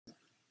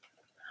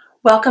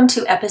Welcome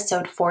to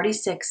episode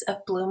 46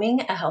 of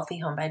Blooming a Healthy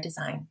Home by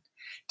Design.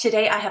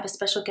 Today I have a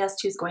special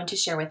guest who's going to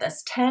share with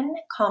us 10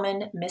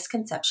 common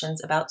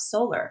misconceptions about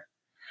solar.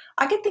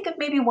 I could think of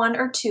maybe one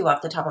or two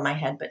off the top of my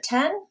head, but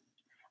 10?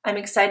 I'm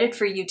excited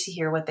for you to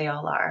hear what they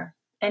all are.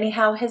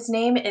 Anyhow, his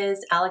name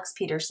is Alex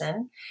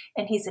Peterson,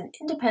 and he's an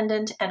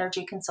independent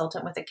energy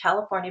consultant with a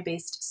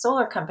California-based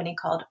solar company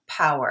called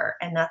Power,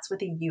 and that's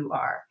with a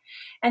U-R.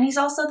 And he's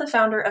also the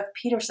founder of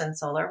Peterson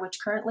Solar, which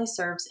currently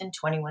serves in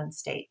 21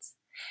 states.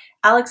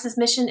 Alex's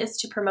mission is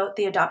to promote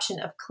the adoption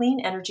of clean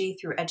energy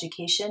through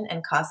education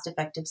and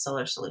cost-effective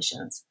solar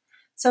solutions.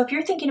 So if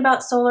you're thinking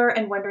about solar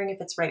and wondering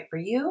if it's right for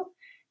you,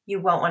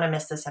 you won't want to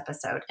miss this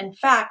episode. In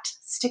fact,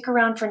 stick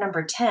around for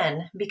number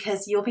 10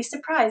 because you'll be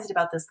surprised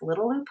about this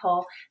little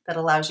loophole that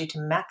allows you to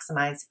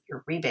maximize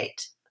your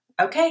rebate.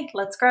 Okay,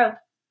 let's grow.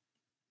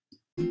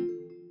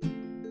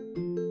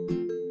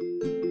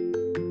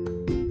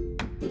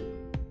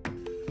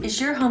 Is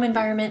your home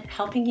environment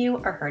helping you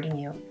or hurting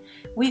you?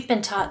 We've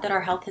been taught that our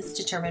health is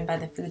determined by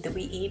the food that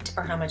we eat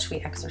or how much we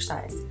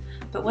exercise.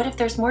 But what if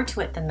there's more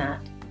to it than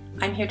that?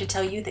 I'm here to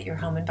tell you that your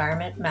home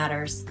environment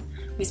matters.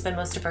 We spend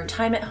most of our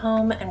time at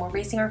home and we're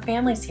raising our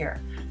families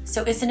here.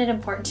 So isn't it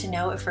important to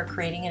know if we're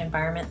creating an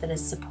environment that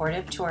is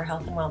supportive to our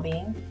health and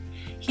well-being?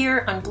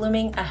 Here on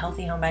Blooming a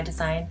Healthy Home by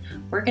Design,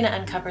 we're going to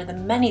uncover the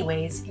many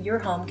ways your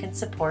home can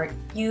support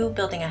you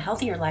building a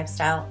healthier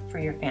lifestyle for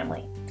your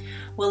family.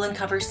 We'll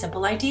uncover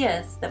simple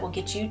ideas that will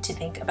get you to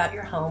think about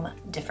your home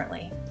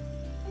differently.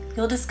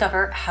 You'll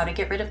discover how to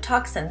get rid of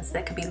toxins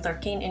that could be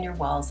lurking in your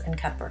walls and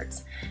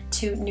cupboards,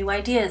 to new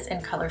ideas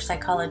in color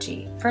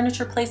psychology,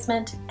 furniture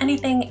placement,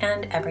 anything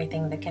and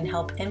everything that can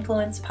help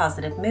influence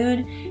positive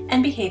mood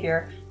and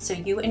behavior so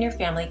you and your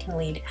family can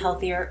lead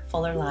healthier,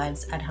 fuller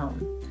lives at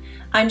home.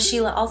 I'm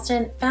Sheila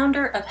Alston,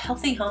 founder of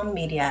Healthy Home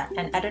Media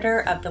and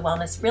editor of the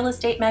Wellness Real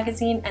Estate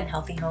Magazine and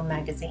Healthy Home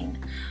Magazine.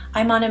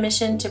 I'm on a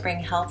mission to bring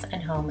health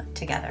and home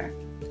together.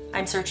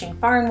 I'm searching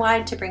far and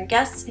wide to bring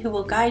guests who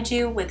will guide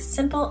you with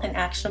simple and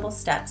actionable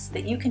steps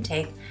that you can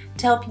take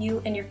to help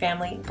you and your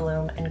family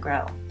bloom and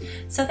grow.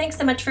 So thanks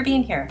so much for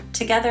being here.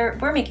 Together,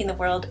 we're making the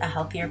world a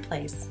healthier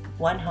place,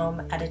 one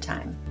home at a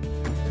time.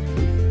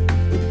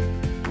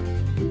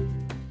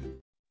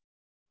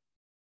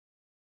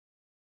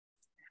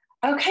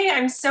 Okay,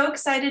 I'm so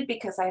excited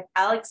because I have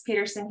Alex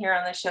Peterson here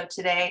on the show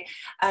today.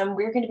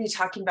 We're going to be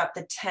talking about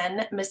the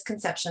 10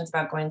 misconceptions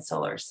about going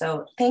solar.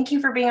 So thank you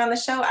for being on the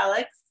show,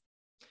 Alex.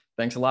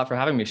 Thanks a lot for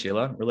having me,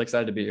 Sheila. Really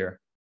excited to be here.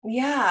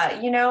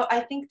 Yeah, I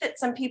think that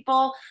some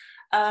people,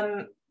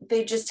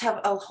 they just have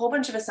a whole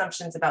bunch of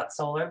assumptions about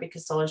solar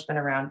because solar's been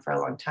around for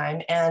a long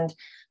time. And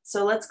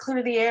so let's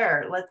clear the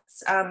air.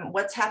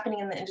 What's happening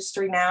in the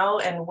industry now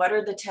and what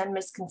are the 10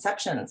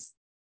 misconceptions?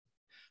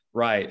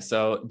 Right.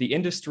 So the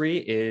industry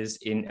is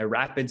in a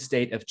rapid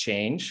state of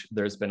change.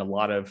 There's been a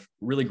lot of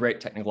really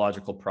great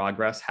technological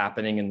progress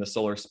happening in the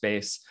solar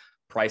space.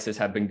 Prices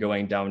have been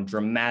going down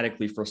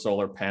dramatically for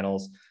solar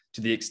panels to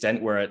the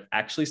extent where it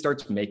actually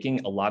starts making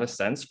a lot of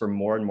sense for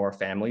more and more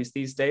families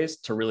these days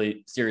to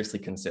really seriously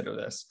consider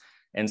this.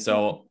 And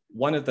so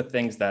one of the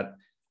things that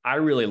I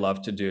really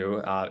love to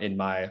do in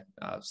my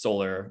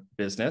solar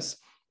business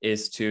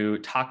is to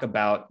talk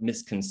about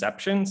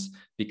misconceptions,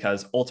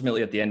 because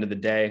ultimately at the end of the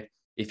day,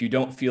 if you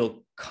don't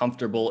feel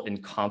comfortable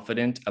and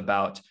confident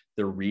about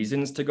the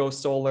reasons to go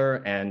solar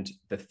and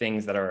the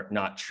things that are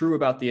not true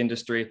about the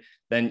industry,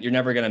 then you're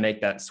never going to make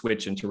that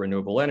switch into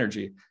renewable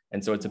energy.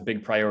 And so it's a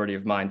big priority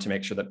of mine to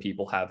make sure that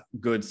people have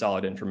good,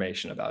 solid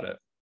information about it.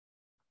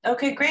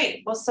 Okay,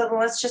 great. Well, so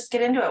let's just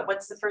get into it.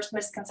 What's the first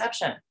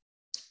misconception?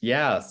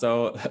 Yeah,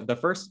 so the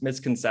first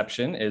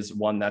misconception is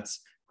one that's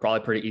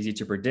probably pretty easy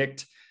to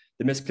predict.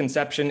 The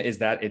misconception is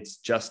that it's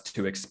just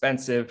too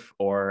expensive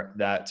or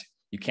that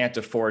you can't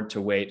afford to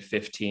wait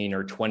 15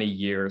 or 20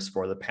 years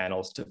for the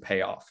panels to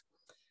pay off.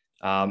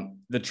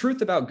 The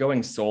truth about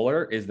going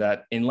solar is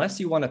that unless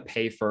you want to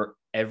pay for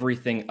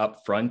everything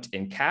up front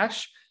in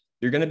cash,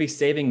 you're going to be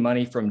saving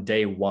money from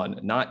day one,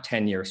 not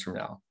 10 years from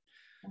now.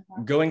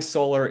 Going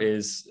solar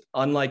is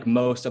unlike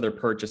most other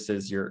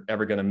purchases you're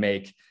ever going to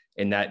make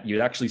in that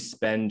you'd actually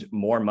spend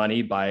more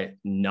money by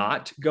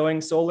not going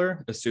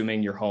solar,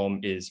 assuming your home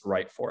is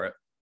right for it.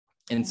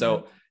 And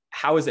so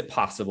how is it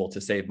possible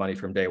to save money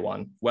from day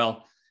one?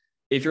 Well,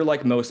 if you're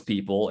like most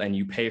people and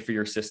you pay for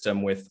your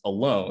system with a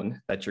loan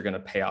that you're going to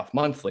pay off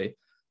monthly,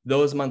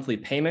 those monthly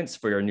payments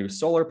for your new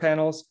solar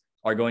panels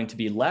are going to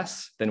be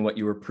less than what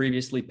you were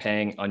previously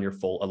paying on your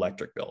full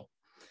electric bill.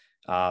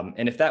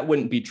 And if that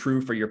wouldn't be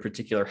true for your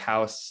particular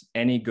house,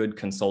 any good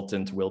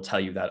consultant will tell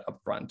you that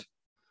upfront.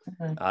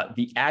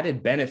 The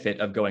added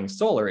benefit of going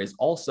solar is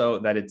also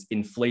that it's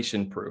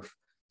inflation proof.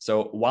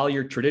 So while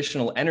your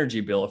traditional energy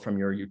bill from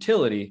your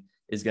utility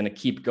is going to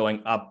keep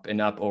going up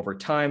and up over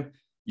time,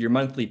 your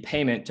monthly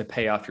payment to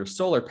pay off your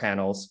solar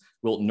panels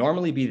will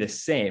normally be the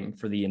same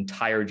for the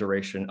entire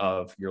duration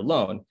of your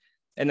loan.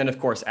 And then, of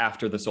course,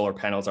 after the solar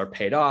panels are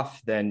paid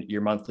off, then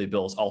your monthly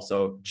bills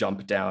also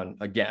jump down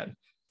again.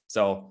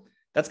 So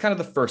that's kind of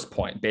the first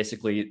point.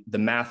 Basically, the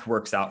math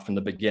works out from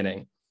the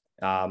beginning.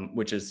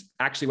 which is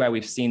actually why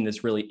we've seen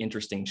this really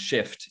interesting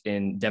shift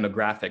in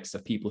demographics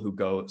of people who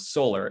go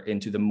solar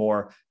into the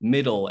more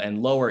middle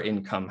and lower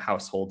income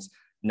households,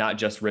 not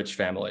just rich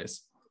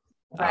families.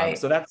 Right.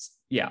 So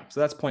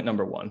that's point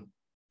number one.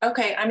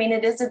 Okay. I mean,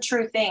 it is a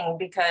true thing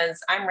because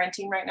I'm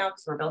renting right now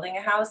because we're building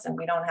a house and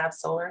we don't have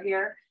solar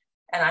here,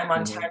 and I'm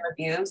on time of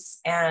use,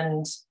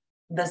 and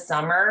the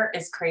summer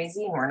is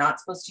crazy and we're not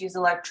supposed to use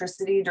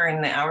electricity during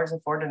the hours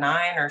of 4 to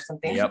 9 or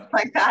something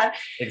like that.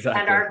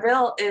 Exactly. And our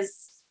bill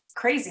is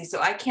crazy.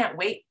 So I can't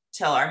wait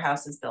till our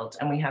house is built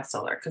and we have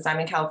solar, because I'm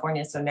in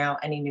California. So now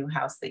any new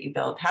house that you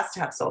build has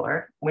to have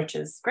solar, which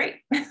is great.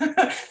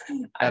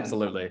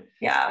 Absolutely.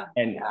 Yeah.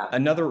 And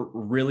another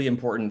really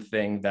important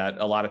thing that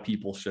a lot of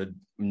people should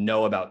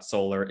know about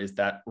solar is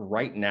that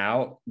right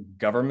now,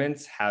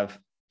 governments have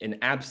an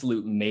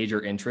absolute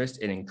major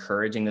interest in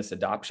encouraging this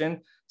adoption.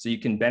 So you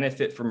can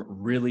benefit from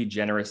really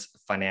generous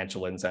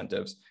financial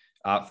incentives.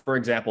 For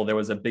example, there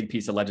was a big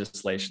piece of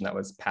legislation that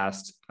was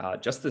passed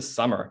just this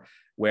summer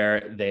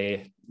where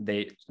they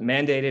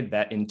mandated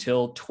that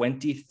until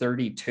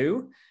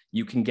 2032,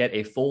 you can get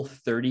a full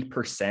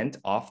 30%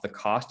 off the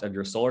cost of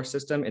your solar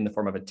system in the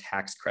form of a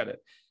tax credit.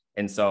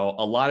 And so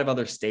a lot of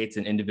other states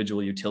and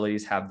individual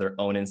utilities have their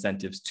own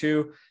incentives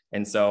too.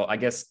 And so I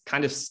guess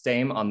kind of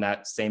same on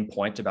that same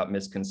point about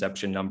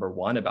misconception number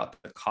one about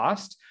the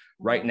cost,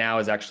 right now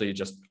is actually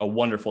just a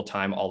wonderful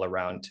time all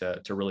around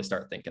to really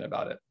start thinking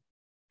about it.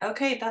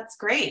 Okay, that's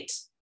great.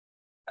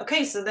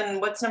 Okay, so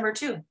then what's number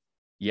two?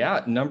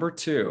 Yeah, number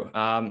two.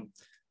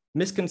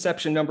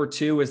 Misconception number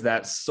two is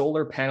that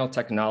solar panel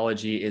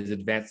technology is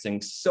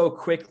advancing so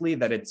quickly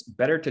that it's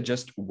better to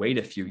just wait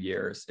a few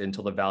years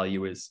until the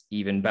value is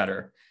even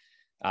better.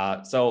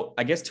 So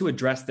I guess to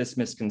address this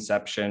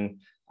misconception,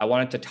 I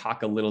wanted to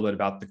talk a little bit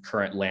about the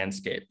current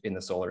landscape in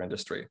the solar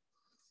industry.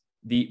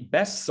 The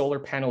best solar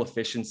panel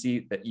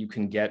efficiency that you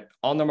can get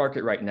on the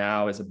market right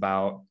now is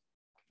about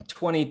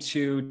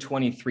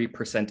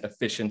 22-23%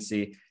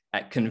 efficiency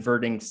at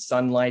converting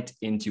sunlight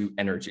into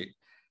energy.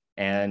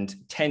 And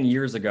 10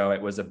 years ago,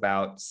 it was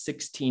about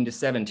 16 to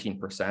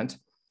 17%.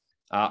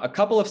 A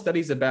couple of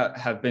studies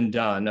have been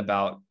done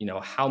about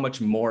how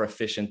much more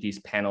efficient these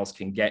panels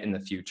can get in the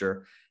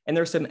future. And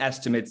there's some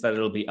estimates that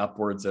it'll be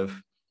upwards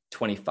of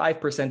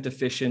 25%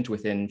 efficient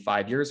within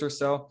 5 years or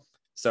so.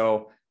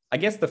 So I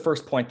guess the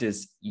first point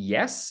is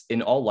yes,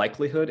 in all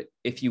likelihood,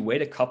 if you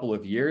wait a couple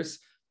of years,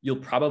 you'll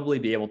probably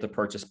be able to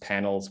purchase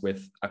panels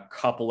with a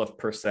couple of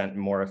percent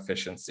more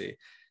efficiency.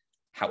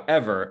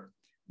 However,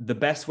 the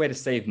best way to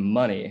save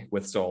money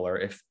with solar,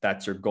 if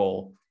that's your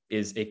goal,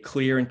 is a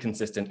clear and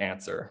consistent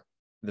answer.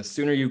 The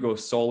sooner you go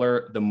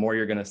solar, the more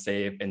you're going to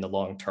save in the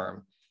long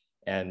term.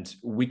 And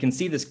we can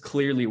see this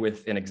clearly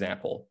with an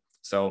example.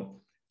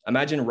 So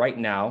imagine right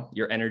now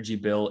your energy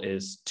bill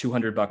is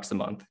 $200 a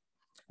month,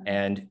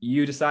 and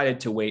you decided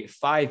to wait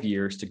 5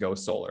 years to go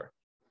solar.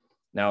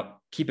 Now,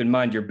 keep in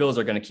mind, your bills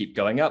are going to keep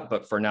going up,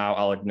 but for now,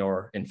 I'll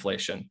ignore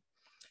inflation.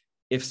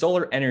 If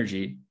solar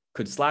energy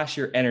could slash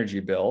your energy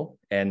bill,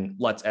 and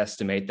let's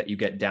estimate that you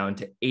get down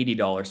to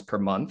 $80 per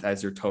month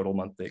as your total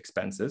monthly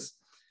expenses,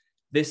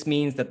 this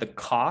means that the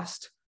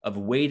cost of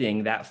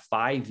waiting that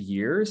 5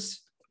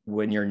 years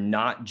when you're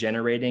not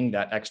generating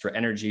that extra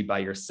energy by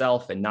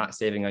yourself and not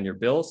saving on your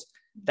bills,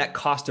 that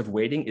cost of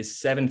waiting is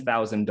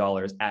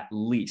 $7,000 at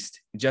least,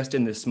 just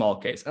in this small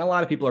case. And a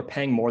lot of people are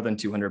paying more than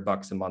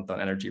 $200 a month on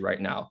energy right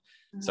now.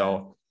 Mm-hmm.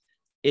 So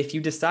if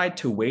you decide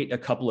to wait a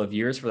couple of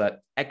years for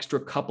that extra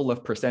couple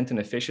of percent in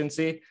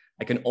efficiency,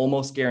 I can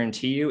almost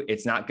guarantee you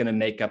it's not going to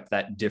make up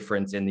that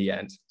difference in the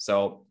end.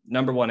 So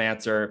number one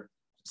answer,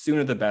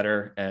 sooner the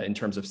better in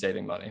terms of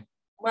saving money.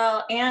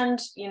 Well, and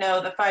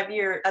the 5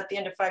 year, at the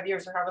end of 5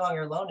 years or however long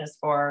your loan is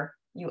for,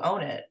 you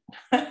own it.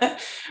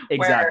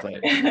 Exactly.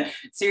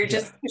 So you're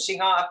just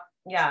pushing off.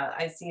 Yeah,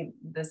 I see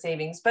the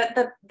savings, but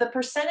the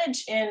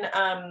percentage in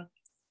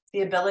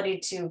the ability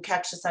to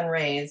catch the sun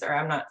rays, or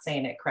I'm not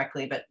saying it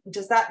correctly, but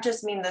does that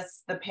just mean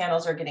the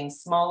panels are getting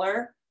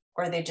smaller,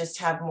 or they just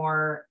have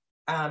more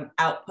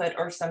output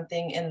or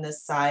something in the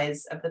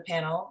size of the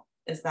panel?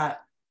 Is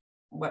that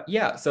what?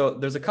 Yeah, so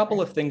there's a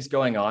couple of things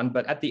going on,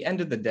 but at the end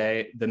of the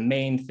day, the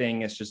main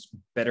thing is just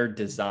better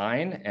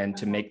design and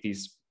to make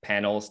these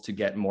panels to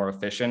get more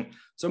efficient.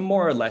 So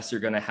more or less,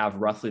 you're going to have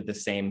roughly the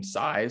same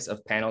size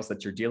of panels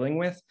that you're dealing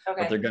with,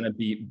 but they're going to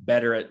be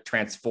better at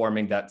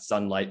transforming that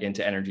sunlight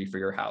into energy for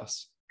your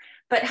house.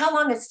 But how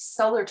long has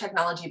solar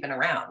technology been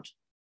around?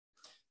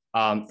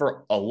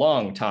 For a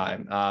long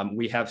time.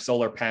 We have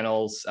solar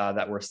panels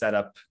that were set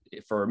up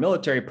for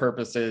military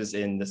purposes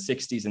in the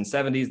 60s and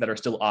 70s that are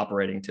still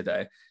operating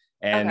today.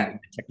 And the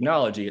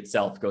technology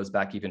itself goes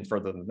back even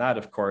further than that,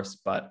 of course,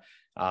 but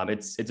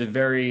it's a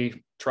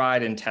very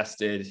tried and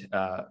tested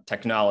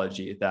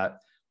technology that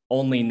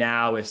only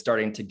now is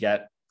starting to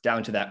get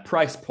down to that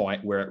price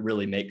point where it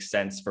really makes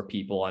sense for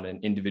people on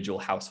an individual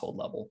household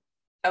level.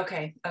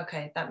 Okay,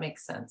 that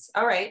makes sense.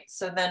 All right,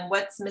 so then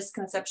what's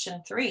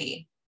misconception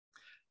 3?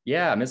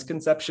 Yeah,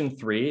 misconception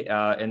 3,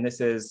 and this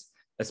is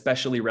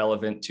especially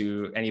relevant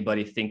to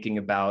anybody thinking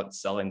about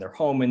selling their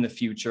home in the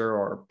future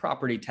or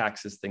property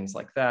taxes, things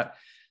like that.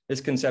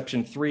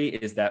 Misconception 3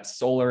 is that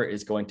solar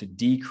is going to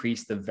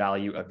decrease the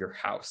value of your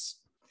house.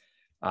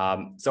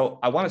 So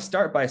I want to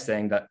start by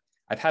saying that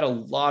I've had a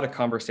lot of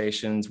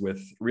conversations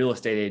with real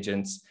estate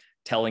agents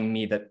telling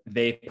me that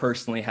they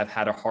personally have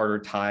had a harder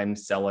time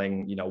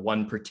selling,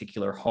 one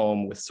particular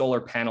home with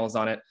solar panels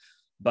on it,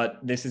 but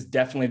this is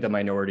definitely the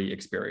minority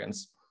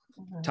experience.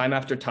 Mm-hmm. Time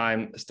after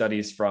time,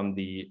 studies from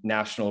the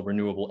National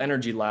Renewable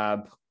Energy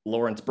Lab,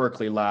 Lawrence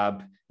Berkeley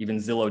Lab, even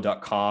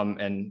Zillow.com,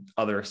 and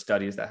other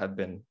studies that have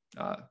been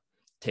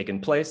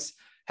taken place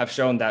have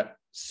shown that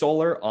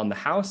solar on the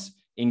house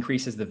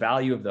increases the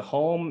value of the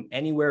home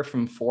anywhere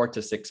from 4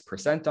 to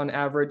 6% on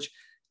average,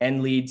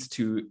 and leads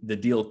to the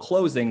deal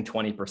closing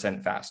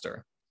 20%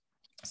 faster.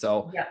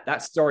 So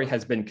that story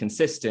has been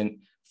consistent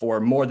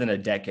for more than a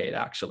decade,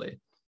 actually.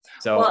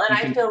 So well, and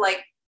I feel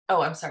like,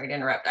 oh, I'm sorry to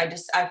interrupt.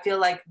 I feel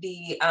like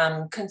the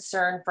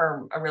concern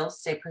from a real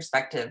estate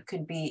perspective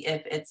could be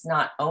if it's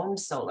not owned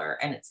solar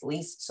and it's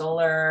leased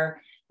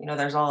solar,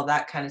 there's all of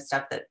that kind of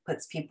stuff that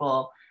puts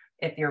people,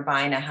 if you're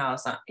buying a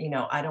house, I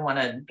don't want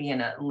to be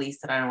in a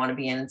lease that I don't want to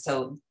be in. And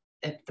so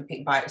if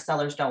the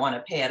sellers don't want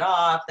to pay it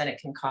off, then it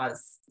can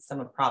cause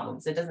some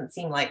problems. It doesn't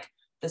seem like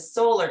the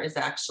solar is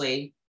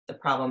actually the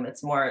problem.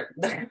 It's more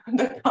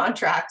the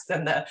contracts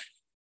and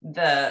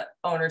the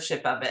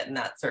ownership of it and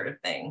that sort of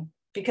thing,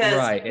 because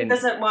it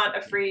doesn't want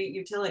a free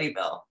utility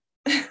bill.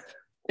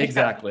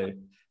 Exactly.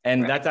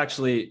 And that's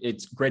actually,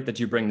 it's great that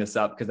you bring this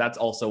up, because that's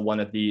also one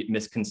of the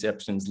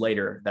misconceptions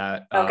later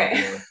that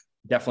we're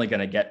definitely going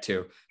to get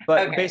to.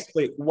 But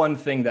basically, one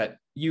thing that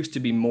used to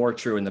be more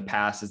true in the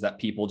past is that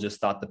people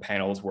just thought the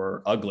panels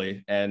were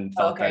ugly and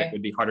thought that it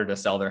would be harder to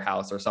sell their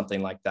house or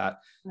something like that.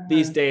 Mm-hmm.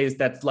 These days,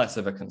 that's less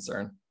of a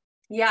concern.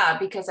 Yeah,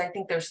 because I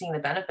think they're seeing the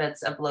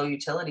benefits of low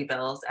utility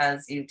bills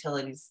as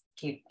utilities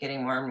keep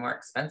getting more and more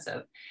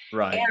expensive.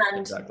 Right. And,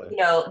 exactly.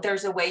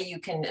 There's a way you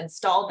can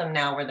install them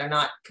now where they're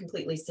not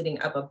completely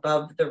sitting up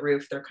above the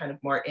roof. They're kind of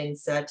more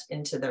inset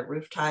into the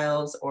roof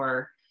tiles,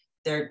 or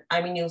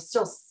you'll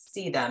still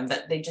see them,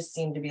 but they just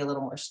seem to be a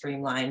little more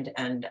streamlined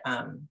and,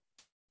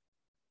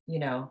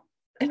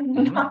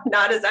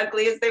 not as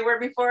ugly as they were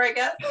before, I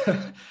guess.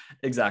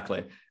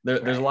 Exactly.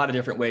 There's a lot of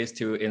different ways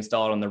to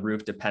install it on the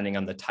roof, depending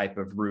on the type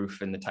of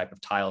roof and the type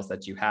of tiles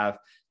that you have.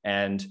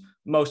 And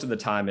most of the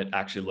time, it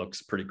actually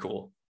looks pretty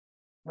cool.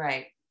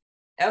 Right.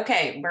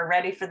 Okay, we're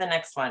ready for the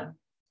next one.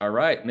 All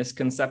right.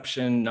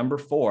 Misconception number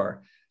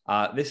 4.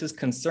 This is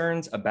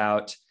concerns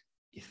about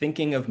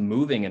thinking of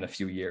moving in a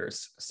few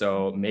years.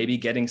 So maybe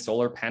getting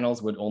solar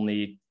panels would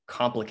only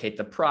complicate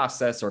the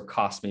process or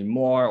cost me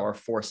more or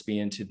force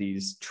me into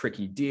these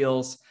tricky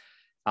deals.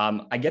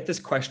 I get this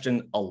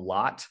question a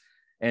lot,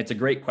 and it's a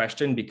great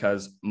question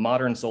because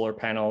modern solar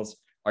panels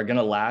are going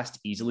to last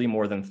easily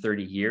more than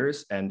 30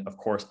 years. And of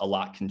course, a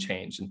lot can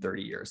change in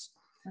 30 years.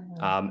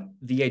 Mm-hmm.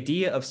 The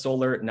idea of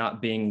solar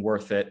not being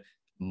worth it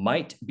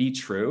might be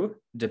true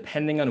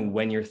depending on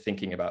when you're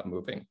thinking about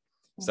moving.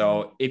 Mm-hmm.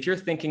 So if you're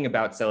thinking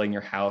about selling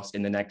your house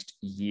in the next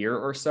year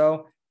or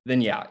so,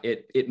 then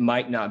it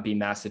might not be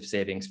massive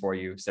savings for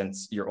you,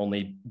 since you're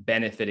only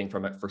benefiting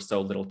from it for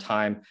so little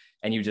time,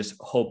 and you just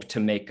hope to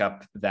make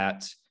up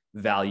that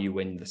value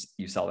when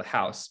you sell the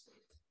house.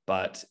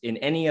 But in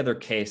any other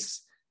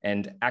case,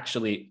 and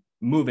actually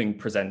moving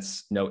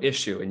presents no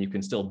issue, and you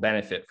can still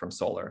benefit from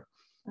solar.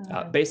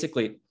 Mm-hmm.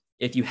 Basically,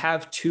 if you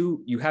have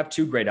two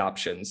great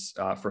options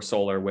for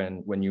solar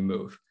when you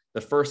move.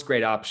 The first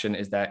great option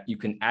is that you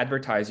can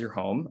advertise your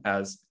home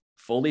as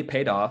fully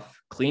paid off,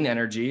 clean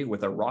energy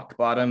with a rock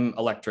bottom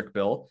electric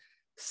bill,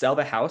 sell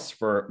the house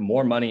for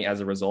more money as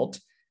a result,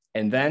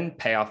 and then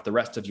pay off the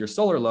rest of your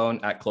solar loan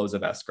at close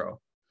of escrow.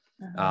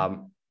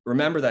 Mm-hmm.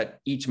 Remember that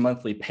each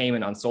monthly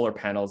payment on solar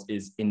panels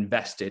is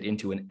invested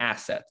into an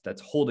asset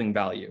that's holding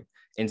value,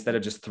 instead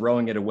of just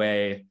throwing it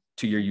away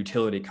to your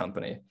utility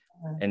company.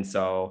 Mm-hmm. And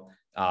so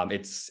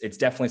it's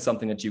definitely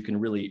something that you can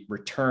really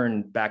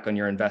return back on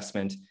your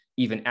investment,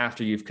 even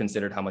after you've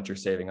considered how much you're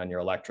saving on your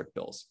electric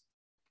bills.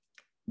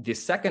 The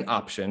second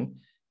option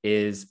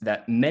is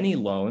that many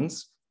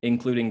loans,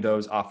 including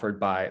those offered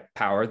by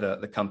Power,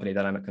 the company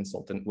that I'm a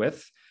consultant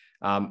with,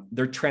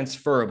 they're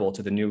transferable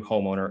to the new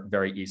homeowner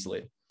very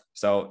easily.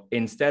 So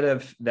instead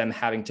of them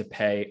having to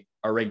pay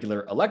a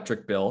regular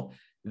electric bill,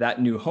 that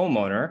new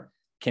homeowner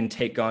can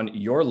take on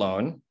your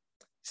loan,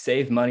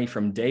 save money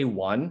from day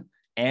one,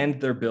 and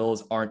their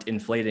bills aren't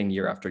inflating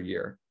year after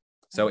year.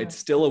 So it's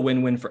still a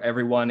win-win for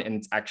everyone, and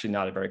it's actually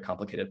not a very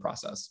complicated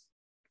process.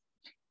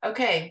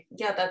 Okay,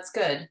 yeah, that's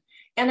good.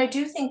 And I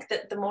do think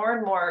that the more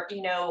and more,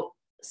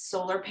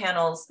 solar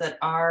panels that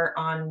are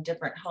on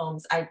different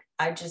homes,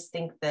 I just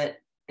think that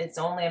it's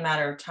only a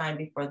matter of time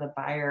before the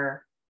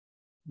buyer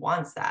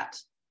wants that.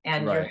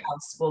 And your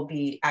house will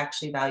be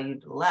actually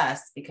valued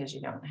less because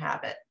you don't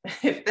have it.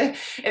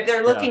 If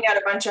they're looking at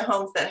a bunch of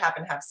homes that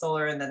happen to have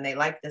solar, and then they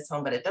like this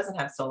home, but it doesn't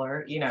have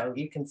solar,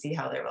 you can see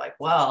how they were like,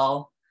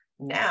 well,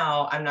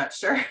 now I'm not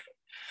sure.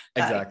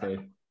 Exactly.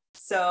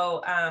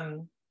 So,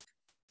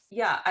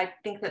 Yeah, I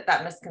think that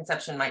that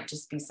misconception might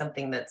just be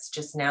something that's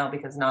just now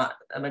because not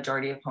a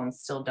majority of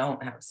homes still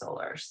don't have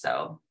solar.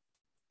 So,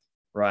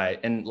 Right.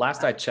 And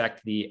last I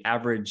checked, the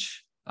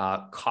average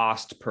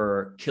cost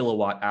per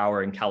kilowatt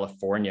hour in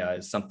California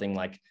is something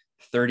like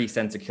 30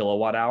 cents a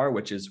kilowatt hour,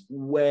 which is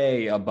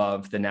way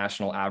above the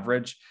national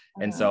average.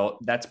 And so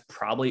that's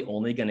probably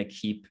only going to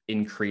keep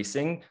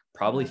increasing,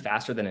 probably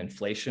faster than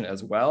inflation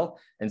as well.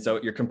 And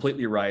so you're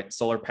completely right.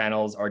 Solar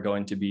panels are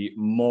going to be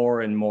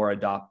more and more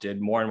adopted.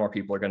 More and more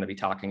people are going to be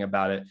talking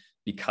about it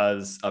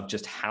because of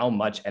just how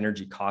much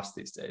energy costs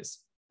these days.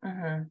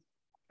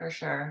 For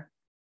sure.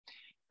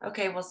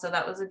 Okay, well, so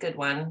that was a good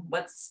one.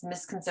 What's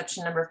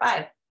misconception number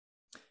 5?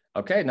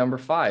 Okay, number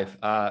 5.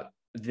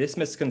 This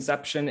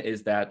misconception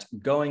is that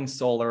going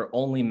solar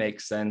only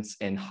makes sense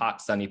in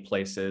hot, sunny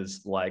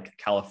places like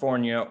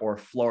California or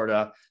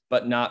Florida,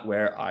 but not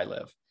where I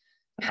live.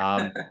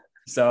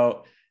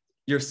 So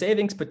your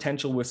savings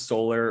potential with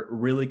solar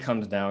really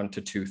comes down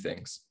to 2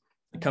 things.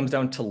 It comes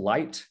down to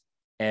light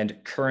and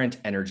current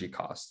energy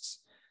costs.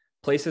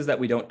 Places that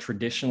we don't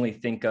traditionally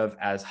think of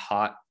as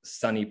hot,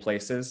 sunny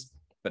places,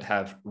 but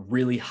have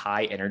really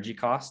high energy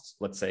costs,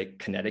 let's say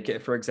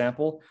Connecticut, for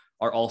example,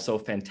 are also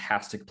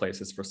fantastic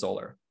places for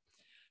solar.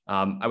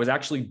 I was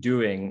actually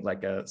doing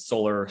like a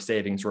solar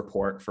savings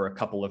report for a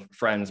couple of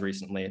friends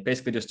recently,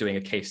 basically just doing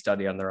a case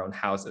study on their own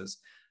houses.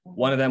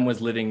 One of them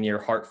was living near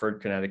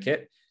Hartford,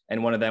 Connecticut,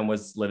 and one of them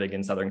was living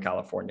in Southern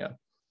California.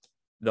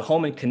 The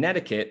home in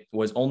Connecticut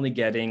was only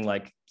getting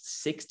like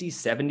 60,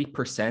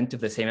 70%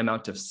 of the same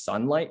amount of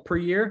sunlight per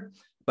year,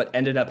 but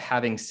ended up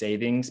having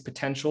savings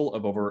potential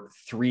of over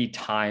 3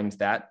 times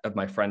that of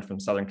my friend from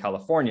Southern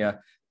California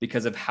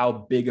because of how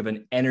big of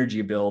an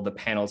energy bill the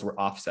panels were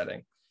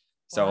offsetting.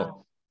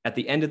 So at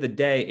the end of the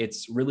day,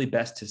 it's really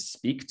best to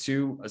speak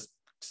to a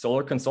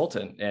solar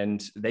consultant,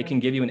 and they can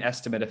give you an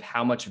estimate of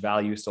how much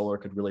value solar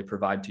could really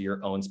provide to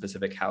your own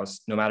specific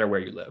house, no matter where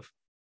you live.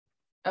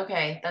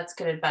 Okay, that's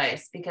good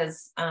advice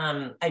because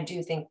I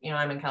do think,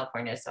 I'm in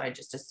California, so I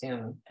just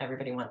assume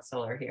everybody wants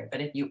solar here. But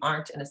if you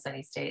aren't in a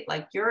sunny state,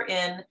 like you're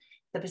in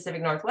the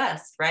Pacific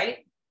Northwest, right?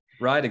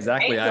 Right,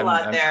 exactly. It's a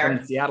lot I'm there. from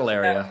the Seattle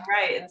area.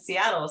 Right, in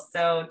Seattle.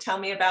 So tell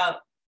me about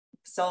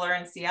solar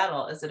in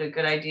Seattle. Is it a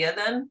good idea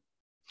then?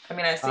 I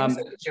mean, I assume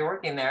so because you're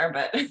working there,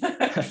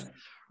 but.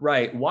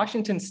 Right.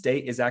 Washington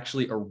State is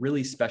actually a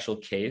really special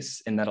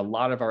case in that a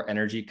lot of our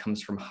energy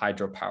comes from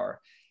hydropower.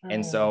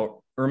 And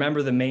so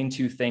remember, the main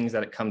 2 things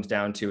that it comes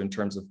down to in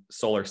terms of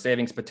solar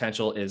savings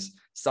potential is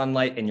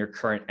sunlight and your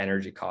current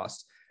energy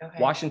costs. Okay.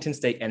 Washington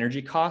State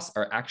energy costs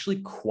are actually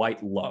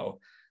quite low.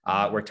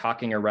 We're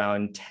talking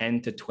around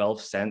 10 to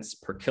 12 cents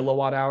per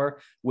kilowatt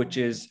hour, which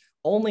is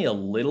only a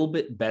little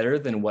bit better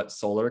than what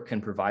solar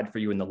can provide for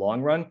you in the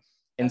long run.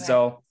 And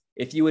so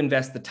if you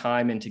invest the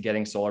time into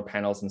getting solar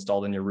panels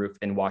installed in your roof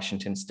in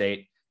Washington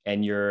State,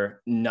 and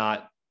you're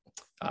not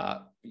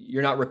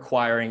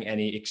requiring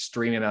any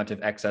extreme amount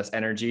of excess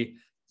energy,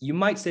 you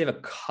might save a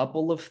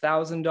couple of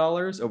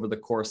 $1,000s over the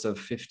course of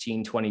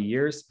 15, 20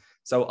 years.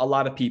 So a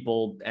lot of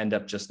people end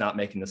up just not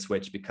making the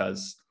switch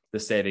because the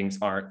savings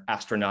aren't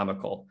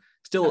astronomical.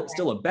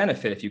 Still a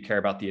benefit if you care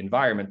about the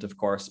environment, of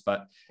course,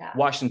 but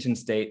Washington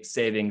State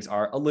savings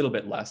are a little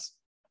bit less.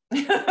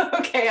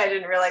 Okay, I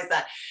didn't realize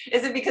that.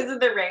 Is it because of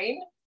the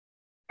rain?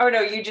 Oh no,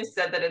 you just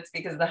said that it's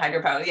because of the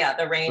hydropower. Yeah,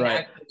 the rain.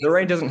 Right. The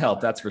rain doesn't help,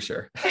 that's for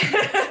sure.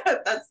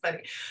 That's funny.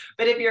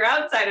 But if you're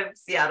outside of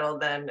Seattle,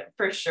 then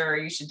for sure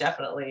you should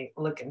definitely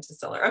look into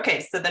solar.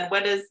 Okay, so then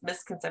what is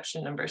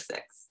misconception number 6?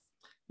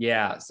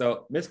 Yeah,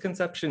 so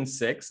misconception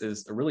 6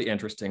 is a really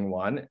interesting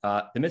one.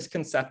 The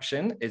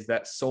misconception is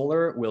that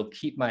solar will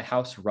keep my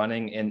house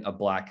running in a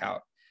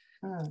blackout.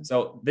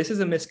 So this is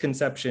a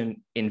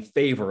misconception in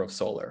favor of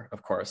solar,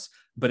 of course,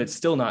 but it's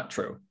still not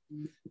true.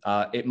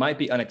 It might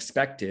be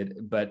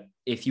unexpected, but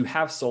if you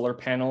have solar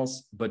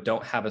panels but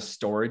don't have a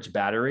storage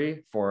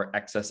battery for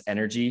excess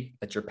energy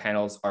that your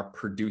panels are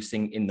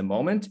producing in the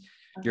moment,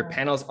 your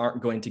panels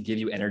aren't going to give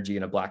you energy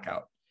in a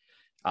blackout.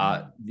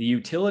 The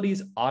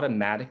utilities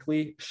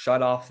automatically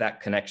shut off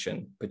that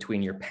connection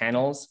between your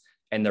panels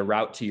and the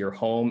route to your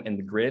home and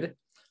the grid,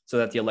 so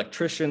that the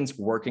electricians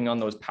working on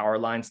those power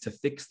lines to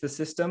fix the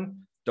system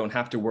don't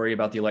have to worry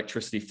about the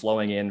electricity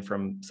flowing in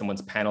from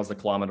someone's panels a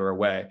kilometer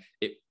away.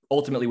 It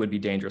ultimately would be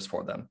dangerous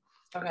for them.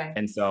 Okay.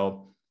 And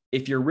so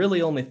if you're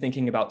really only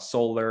thinking about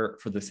solar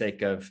for the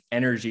sake of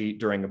energy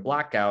during a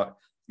blackout,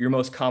 your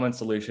most common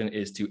solution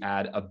is to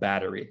add a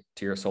battery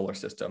to your solar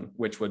system,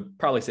 which would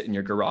probably sit in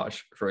your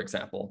garage, for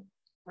example.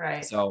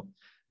 Right. So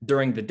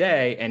during the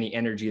day, any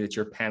energy that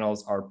your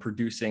panels are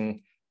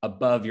producing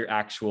above your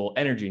actual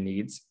energy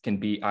needs can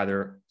be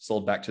either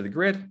sold back to the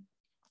grid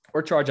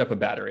or charge up a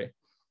battery.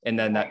 And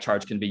then that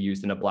charge can be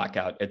used in a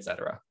blackout, et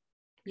cetera.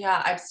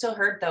 Yeah, I've still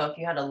heard though, if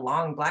you had a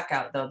long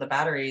blackout though, the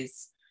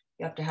batteries,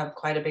 you have to have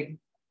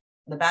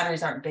the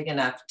batteries aren't big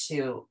enough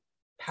to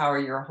power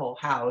your whole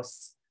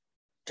house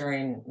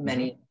during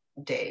many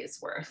days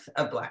worth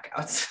of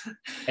blackouts.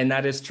 And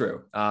that is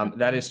true.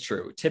 That is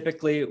true.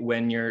 Typically,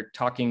 when you're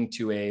talking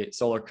to a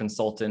solar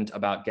consultant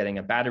about getting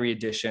a battery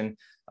addition,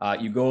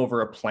 You go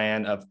over a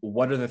plan of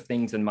what are the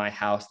things in my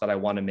house that I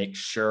want to make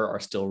sure are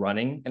still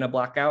running in a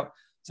blackout.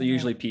 So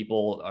usually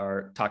people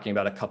are talking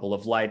about a couple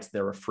of lights,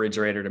 their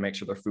refrigerator to make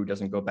sure their food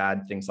doesn't go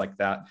bad, things like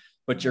that.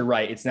 But you're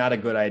right, it's not a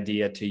good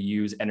idea to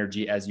use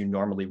energy as you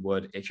normally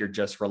would if you're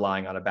just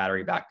relying on a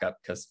battery backup,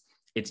 because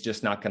it's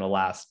just not going to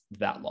last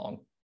that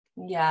long.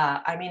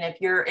 Yeah, I mean, if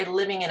you're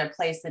living in a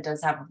place that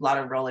does have a lot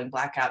of rolling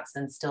blackouts,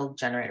 then still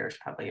generator is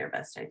probably your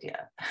best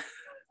idea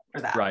for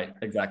that. Right,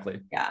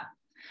 exactly. Yeah.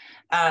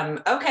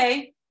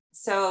 Okay,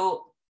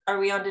 so are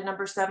we on to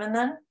number 7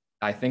 then?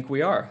 I think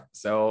we are.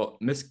 So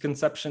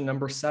misconception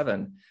number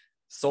 7,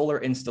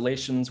 solar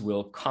installations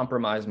will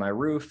compromise my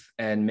roof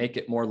and make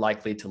it more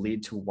likely to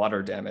lead to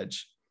water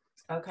damage.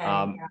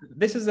 Okay.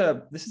 This is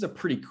a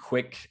pretty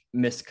quick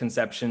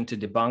misconception to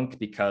debunk,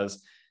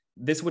 because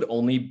this would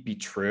only be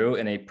true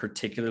in a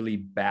particularly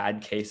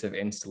bad case of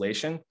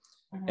installation.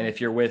 Mm-hmm. And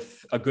if you're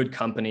with a good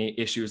company,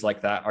 issues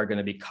like that are going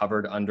to be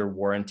covered under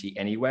warranty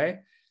anyway.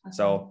 Mm-hmm.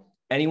 So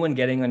anyone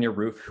getting on your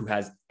roof who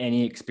has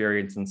any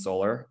experience in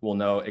solar will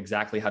know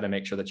exactly how to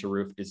make sure that your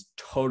roof is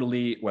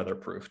totally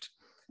weatherproofed.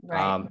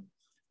 Right.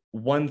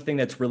 One thing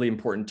that's really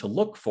important to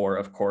look for,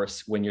 of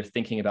course, when you're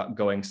thinking about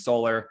going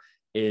solar,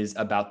 is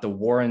about the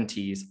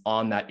warranties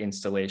on that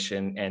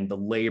installation and the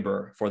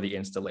labor for the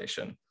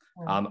installation.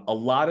 A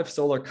lot of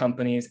solar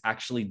companies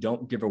actually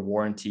don't give a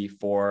warranty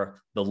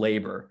for the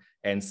labor.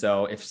 And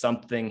so if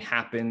something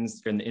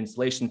happens in the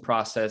installation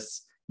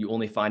process, you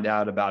only find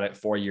out about it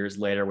 4 years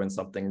later when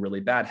something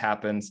really bad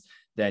happens,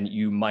 then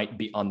you might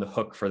be on the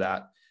hook for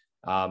that.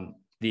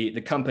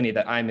 The company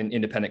that I'm an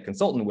independent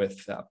consultant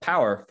with,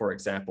 Power, for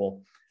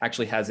example,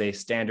 actually has a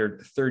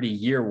standard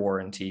 30-year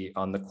warranty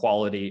on the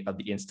quality of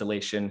the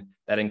installation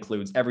that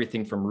includes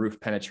everything from roof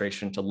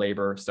penetration to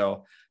labor.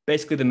 So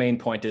basically the main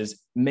point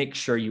is make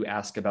sure you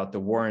ask about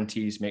the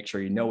warranties, make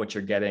sure you know what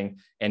you're getting,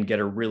 and get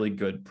a really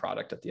good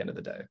product at the end of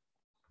the day.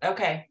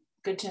 Okay,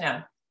 good to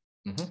know.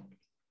 Mm-hmm.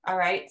 All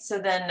right, so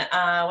then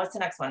what's the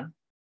next one?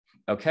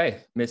 Okay,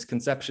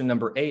 misconception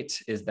number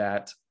 8 is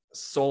that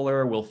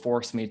solar will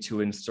force me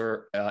to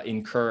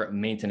incur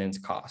maintenance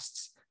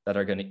costs that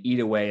are going to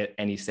eat away at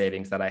any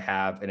savings that I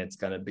have, and it's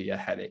going to be a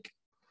headache.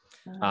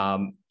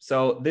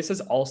 So this is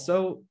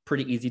also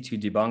pretty easy to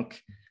debunk.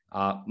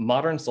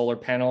 Modern solar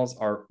panels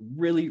are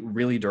really,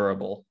 really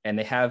durable, and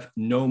they have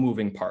no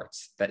moving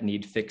parts that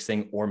need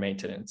fixing or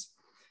maintenance.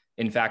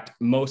 In fact,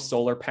 most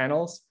solar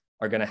panels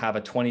are going to have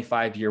a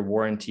 25-year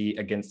warranty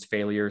against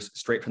failures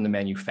straight from the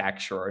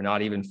manufacturer,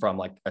 not even from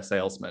like a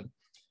salesman.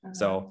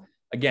 So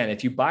again,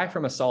 if you buy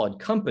from a solid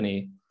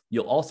company,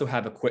 you'll also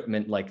have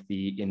equipment like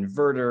the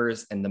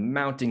inverters and the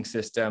mounting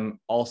system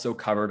also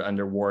covered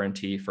under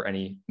warranty for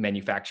any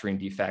manufacturing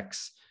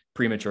defects,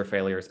 premature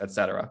failures, et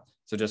cetera.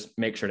 So just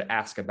make sure to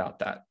ask about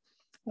that.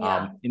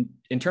 Yeah.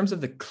 In terms of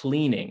the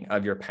cleaning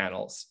of your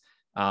panels,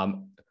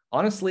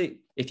 honestly,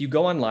 if you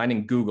go online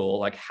and Google,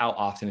 like, how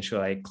often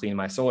should I clean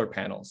my solar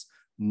panels?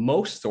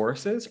 Most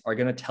sources are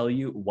going to tell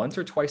you once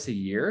or twice a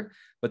year,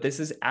 but this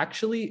is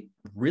actually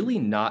really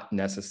not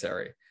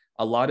necessary.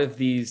 A lot of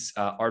these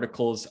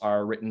articles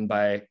are written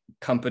by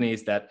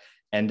companies that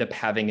end up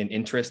having an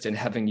interest in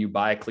having you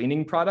buy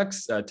cleaning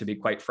products, to be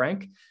quite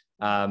frank.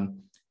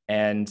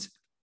 And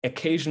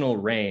occasional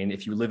rain,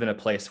 if you live in a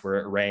place where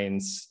it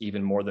rains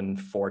even more than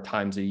 4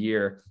 times a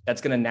year,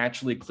 that's going to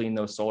naturally clean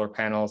those solar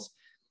panels.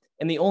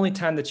 And the only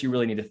time that you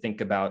really need to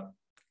think about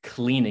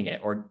cleaning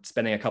it or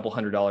spending a couple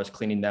 $100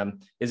 cleaning them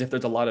is if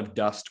there's a lot of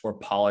dust or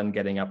pollen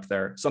getting up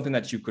there, something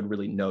that you could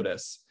really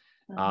notice.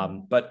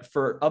 But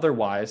for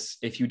otherwise,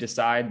 if you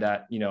decide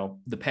that, you know,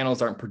 the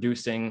panels aren't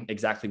producing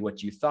exactly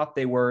what you thought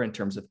they were in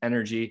terms of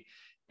energy,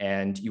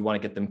 and you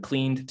want to get them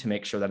cleaned to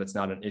make sure that it's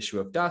not an issue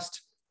of dust,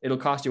 it'll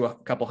cost you a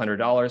couple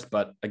 $100,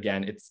 but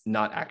again, it's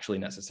not actually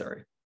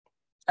necessary.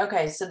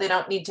 Okay, so they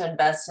don't need to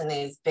invest in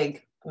these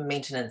big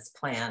maintenance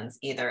plans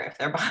either if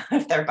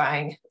they're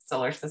buying a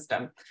solar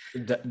system.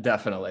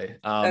 Definitely.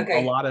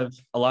 Okay.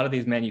 A lot of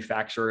these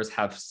manufacturers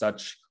have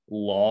such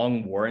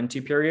long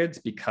warranty periods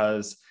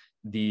because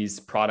these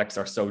products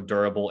are so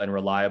durable and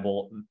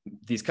reliable.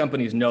 These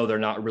companies know they're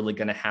not really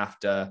going to have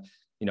to,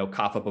 you know,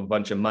 cough up a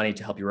bunch of money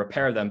to help you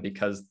repair them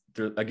because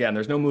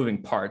there's no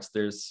moving parts.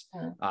 There's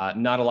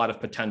not a lot of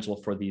potential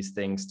for these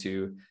things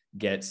to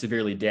get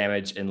severely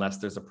damaged unless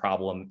there's a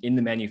problem in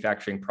the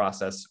manufacturing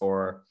process,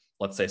 or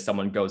let's say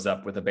someone goes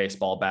up with a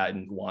baseball bat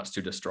and wants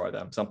to destroy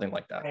them, something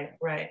like that.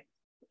 Right.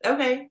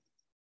 Okay.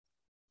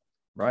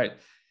 Right.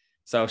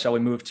 So shall we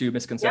move to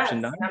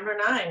misconception 9? Number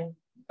 9.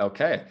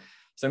 Okay.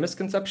 So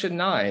misconception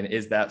 9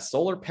 is that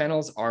solar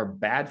panels are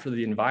bad for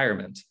the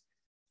environment.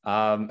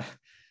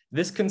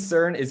 This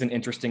concern is an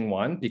interesting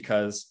one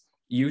because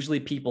usually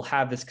people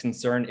have this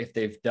concern if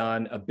they've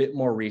done a bit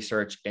more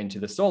research into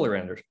the solar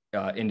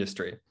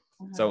industry.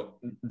 So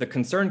the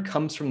concern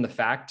comes from the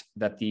fact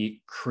that the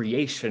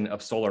creation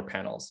of solar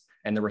panels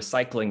and the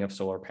recycling of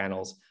solar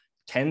panels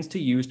tends to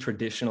use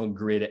traditional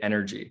grid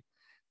energy,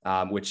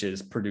 which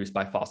is produced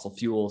by fossil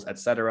fuels, et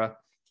cetera.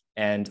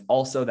 And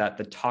also that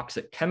the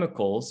toxic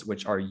chemicals,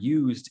 which are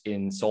used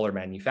in solar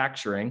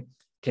manufacturing,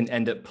 can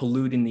end up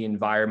polluting the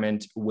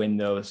environment when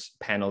those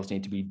panels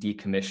need to be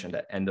decommissioned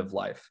at end of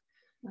life.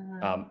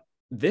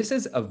 This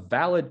is a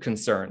valid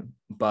concern,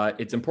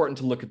 but it's important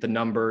to look at the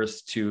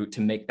numbers to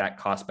make that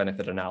cost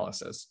benefit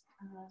analysis.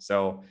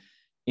 So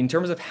in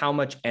terms of how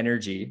much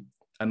energy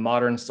a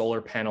modern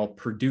solar panel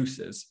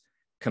produces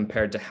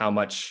compared to how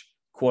much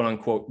quote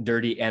unquote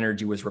dirty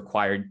energy was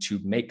required to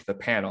make the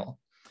panel,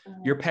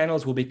 your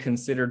panels will be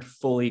considered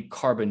fully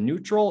carbon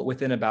neutral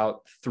within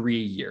about 3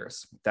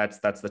 years. That's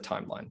the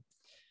timeline.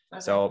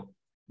 So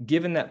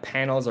given that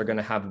panels are going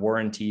to have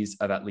warranties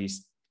of at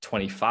least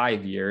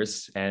 25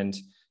 years, and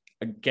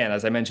again,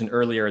 as I mentioned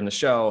earlier in the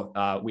show,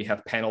 we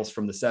have panels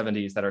from the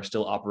 70s that are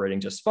still operating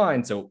just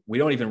fine. So we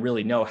don't even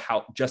really know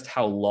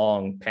how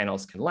long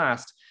panels can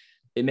last.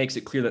 It makes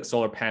it clear that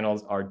solar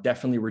panels are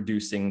definitely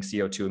reducing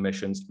CO2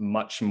 emissions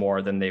much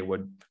more than they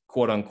would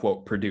quote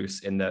unquote produce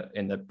in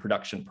the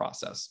production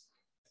process.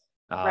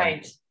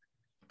 Right.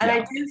 And I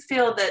do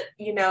feel that,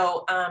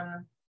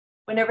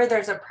 whenever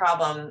there's a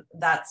problem,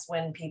 that's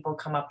when people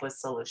come up with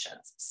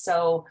solutions.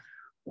 So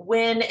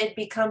when it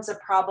becomes a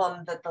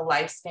problem that the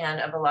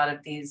lifespan of a lot of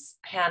these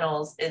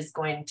panels is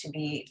going to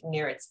be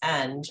near its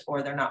end,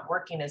 or they're not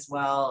working as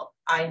well,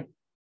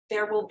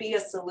 there will be a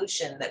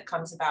solution that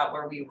comes about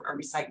where we are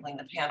recycling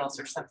the panels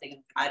or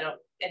something. I don't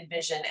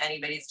envision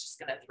anybody's just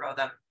going to throw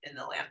them in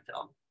the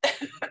landfill.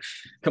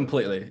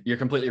 Completely. You're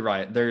completely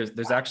right.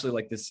 There's actually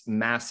like this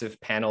massive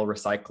panel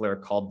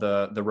recycler called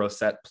the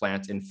Rosette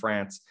plant in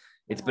France.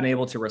 It's been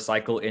able to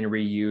recycle and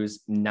reuse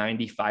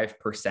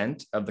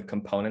 95% of the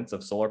components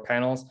of solar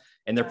panels,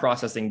 and they're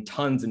processing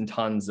tons and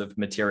tons of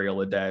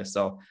material a day.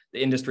 So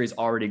the industry is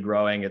already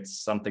growing. It's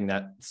something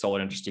that the solar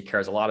industry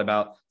cares a lot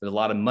about. There's a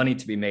lot of money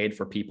to be made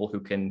for people who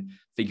can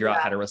figure out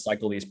how to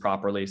recycle these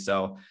properly.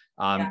 So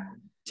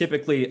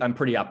typically, I'm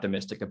pretty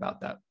optimistic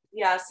about that.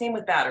 Yeah, same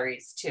with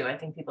batteries too. I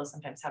think people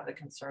sometimes have the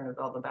concern with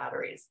all the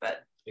batteries,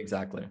 but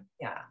exactly.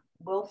 Yeah,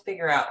 we'll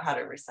figure out how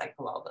to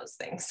recycle all those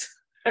things,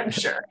 I'm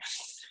sure.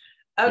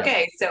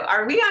 Okay, so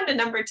are we on to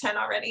number 10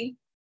 already?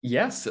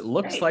 Yes, it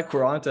looks like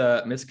we're on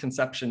to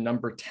misconception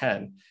number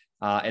 10.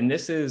 And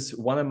this is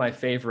one of my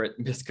favorite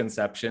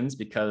misconceptions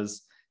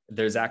because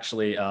there's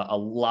actually a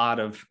lot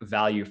of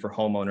value for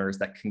homeowners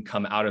that can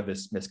come out of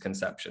this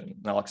misconception.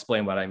 And I'll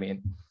explain what I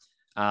mean.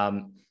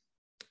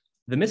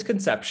 The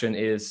misconception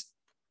is,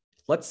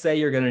 let's say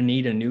you're going to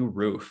need a new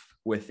roof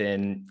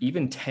within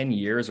even 10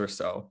 years or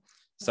so.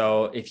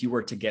 So if you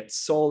were to get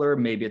solar,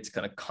 maybe it's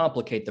going to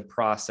complicate the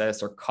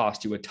process or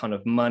cost you a ton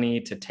of money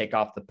to take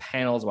off the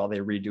panels while they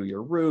redo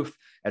your roof,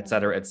 et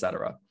cetera, et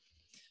cetera.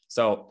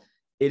 So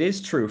it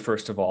is true,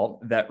 first of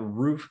all, that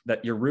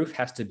your roof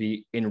has to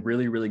be in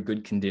really, really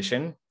good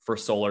condition for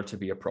solar to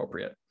be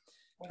appropriate.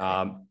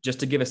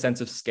 Just to give a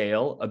sense of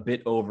scale, a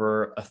bit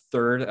over a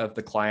third of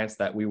the clients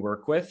that we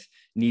work with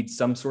need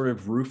some sort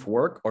of roof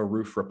work or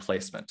roof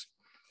replacement.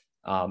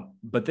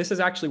 But this is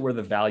actually where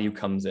the value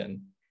comes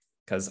in,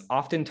 because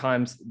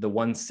oftentimes the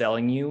one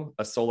selling you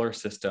a solar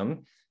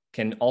system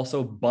can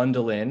also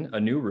bundle in a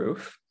new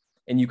roof,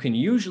 and you can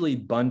usually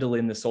bundle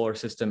in the solar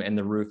system and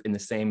the roof in the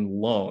same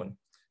loan.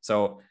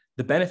 So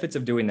the benefits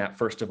of doing that,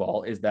 first of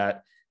all, is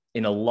that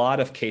in a lot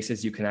of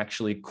cases, you can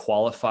actually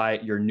qualify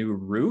your new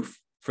roof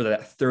for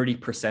that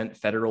 30%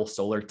 federal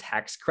solar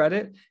tax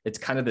credit. It's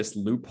kind of this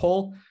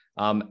loophole.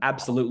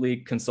 Absolutely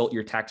consult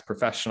your tax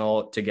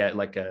professional to get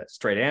like a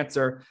straight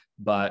answer.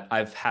 But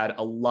I've had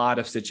a lot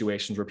of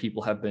situations where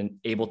people have been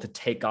able to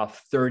take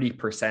off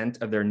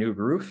 30% of their new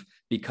roof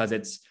because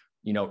it's,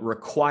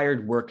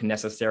 required work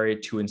necessary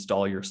to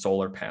install your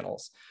solar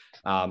panels.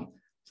 So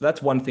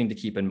that's one thing to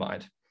keep in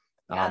mind.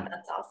 Yeah,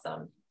 that's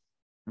awesome.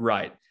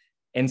 Right.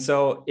 And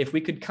so if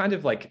we could kind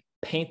of like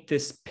paint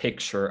this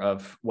picture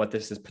of what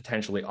this is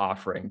potentially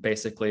offering,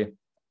 basically,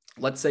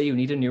 let's say you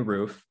need a new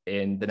roof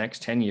in the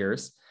next 10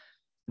 years,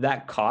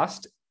 that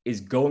cost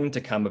is going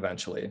to come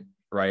eventually,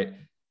 right?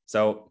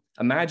 So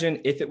imagine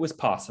if it was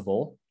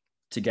possible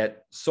to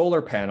get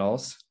solar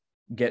panels,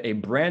 get a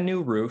brand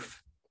new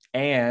roof,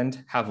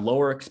 and have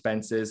lower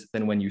expenses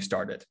than when you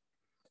started.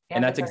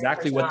 And that's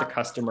exactly what the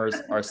customers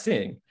are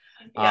seeing.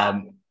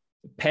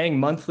 Paying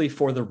monthly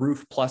for the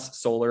roof plus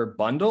solar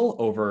bundle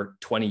over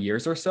 20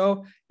 years or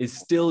so is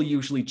still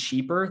usually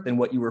cheaper than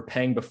what you were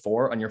paying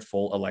before on your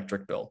full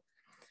electric bill.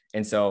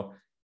 And so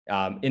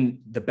in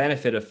the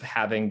benefit of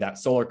having that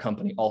solar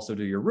company also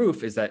do your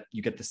roof is that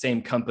you get the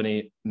same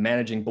company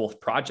managing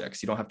both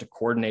projects. You don't have to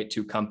coordinate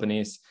two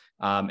companies,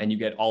 and you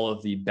get all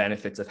of the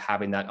benefits of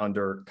having that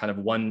under kind of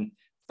one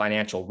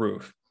financial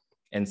roof.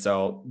 And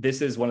so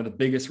this is one of the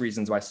biggest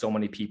reasons why so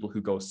many people who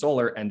go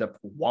solar end up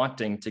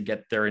wanting to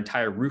get their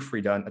entire roof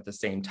redone at the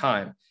same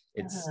time.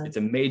 It's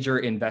a major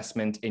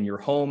investment in your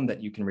home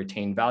that you can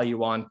retain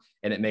value on,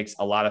 and it makes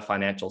a lot of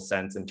financial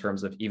sense in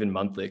terms of even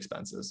monthly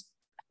expenses.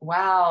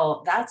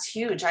 Wow, that's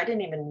huge. I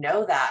didn't even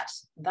know that.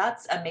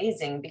 That's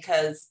amazing,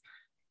 because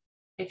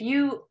if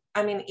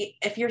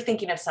you're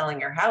thinking of selling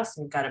your house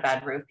and you've got a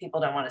bad roof,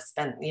 people don't want to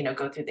spend,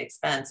 go through the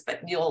expense,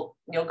 but you'll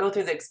go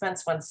through the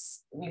expense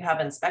once you have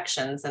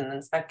inspections and the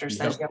inspector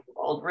says you have an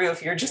old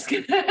roof, you're just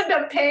going to end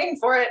up paying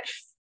for it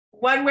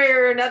one way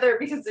or another,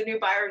 because the new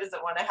buyer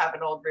doesn't want to have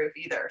an old roof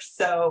either.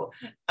 So,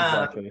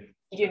 Exactly.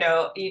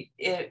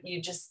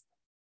 you just,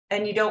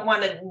 and you don't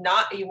want to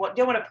don't want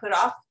to put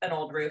off an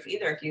old roof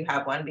either if you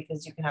have one,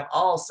 because you can have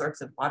all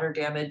sorts of water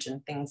damage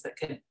and things that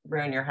could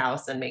ruin your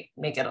house and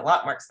make it a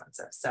lot more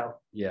expensive. So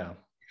Yeah.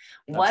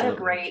 what a Absolutely.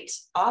 great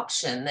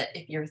option, that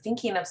if you're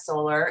thinking of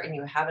solar and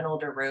you have an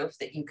older roof,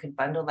 that you could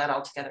bundle that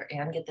all together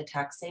and get the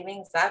tax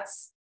savings.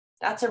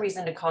 That's a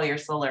reason to call your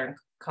solar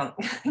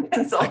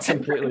consultant. I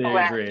completely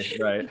agree.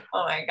 Right.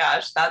 Oh my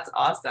gosh, that's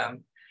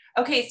awesome.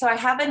 Okay, so I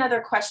have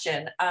another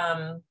question.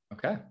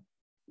 Okay.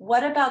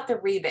 What about the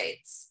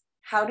rebates?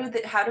 How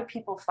do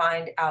people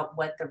find out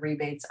what the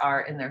rebates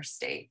are in their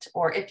state?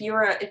 Or if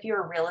you're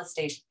a real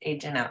estate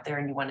agent out there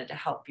and you wanted to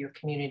help your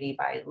community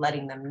by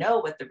letting them know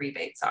what the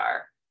rebates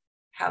are,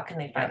 how can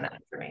they find that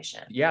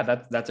information? Yeah,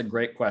 that's a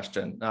great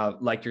question.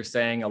 Like you're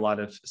saying, a lot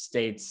of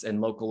states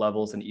and local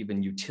levels and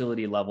even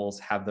utility levels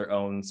have their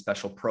own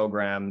special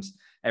programs,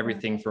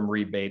 everything from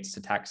rebates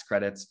to tax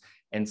credits.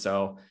 And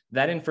so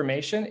that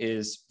information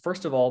is,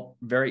 first of all,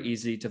 very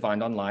easy to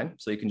find online.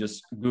 So you can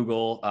just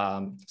Google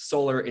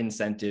solar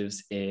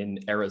incentives in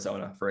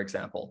Arizona, for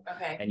example.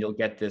 Okay. And you'll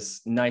get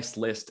this nice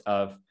list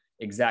of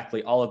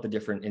exactly all of the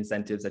different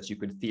incentives that you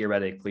could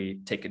theoretically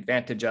take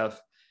advantage of.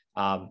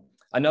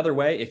 Another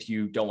way, if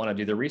you don't want to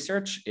do the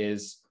research,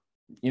 is,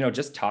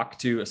 just talk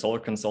to a solar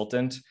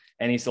consultant.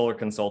 Any solar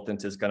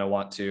consultant is going to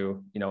want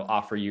to,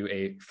 offer you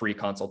a free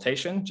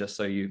consultation just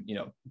so you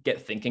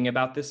get thinking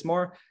about this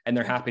more. And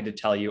they're happy to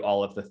tell you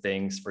all of the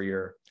things for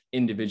your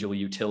individual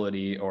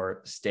utility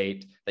or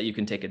state that you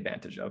can take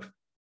advantage of.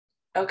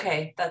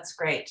 Okay, that's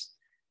great.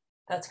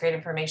 That's great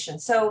information.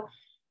 So,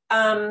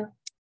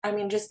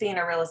 just being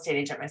a real estate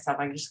agent myself,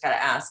 I just got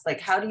to ask, like,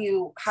 how do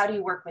you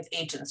work with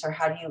agents, or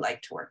how do you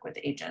like to work with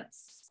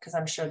agents? Because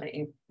I'm sure that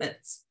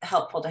it's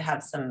helpful to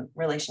have some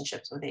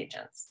relationships with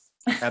agents.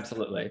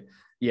 Absolutely.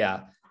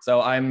 Yeah.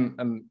 So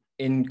I'm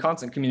in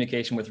constant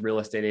communication with real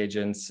estate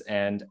agents.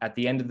 And at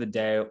the end of the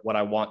day, what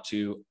I want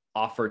to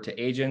offer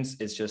to agents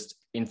is just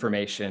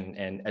information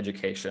and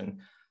education.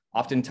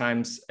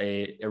 Oftentimes,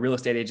 a real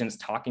estate agent's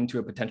talking to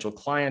a potential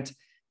client.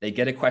 They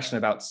get a question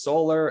about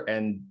solar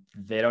and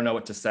they don't know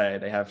what to say.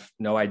 They have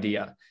no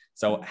idea.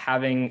 So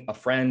having a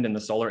friend in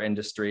the solar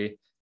industry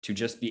to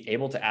just be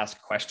able to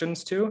ask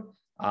questions to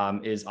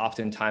is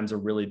oftentimes a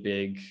really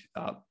big,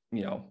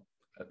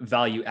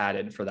 value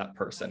added for that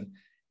person.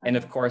 And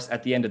of course,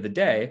 at the end of the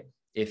day,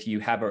 if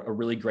you have a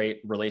really great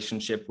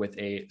relationship with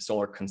a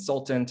solar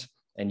consultant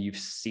and you've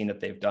seen that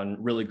they've done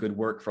really good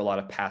work for a lot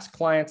of past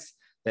clients,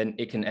 then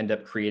it can end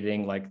up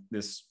creating like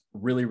this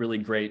really, really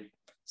great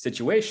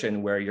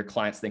situation where your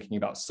client's thinking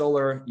about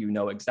solar, you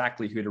know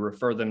exactly who to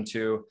refer them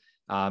to,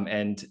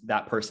 and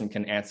that person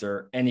can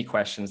answer any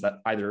questions that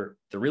either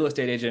the real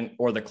estate agent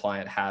or the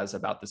client has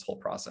about this whole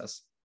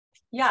process.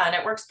 Yeah, and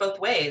it works both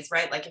ways,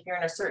 right? Like if you're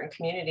in a certain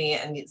community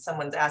and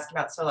someone's asking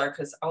about solar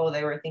because,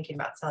 they were thinking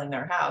about selling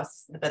their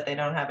house, but they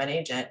don't have an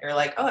agent, you're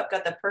like, oh, I've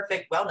got the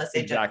perfect wellness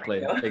agent.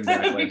 Exactly.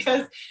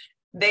 Because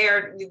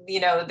they're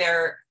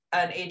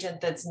an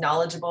agent that's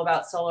knowledgeable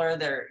about solar.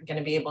 They're going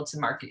to be able to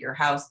market your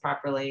house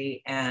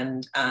properly.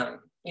 And,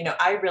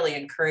 I really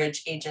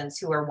encourage agents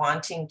who are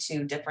wanting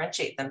to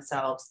differentiate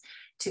themselves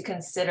to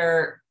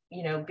consider,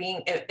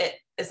 being,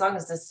 as long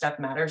as this stuff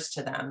matters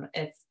to them,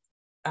 it's,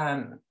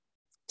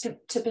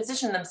 to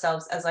position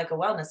themselves as like a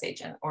wellness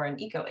agent or an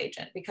eco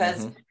agent,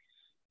 because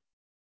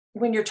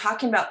when you're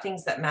talking about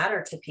things that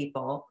matter to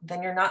people,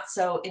 then you're not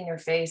so in your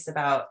face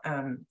about,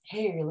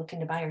 hey, are you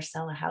looking to buy or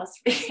sell a house?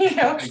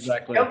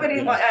 Exactly.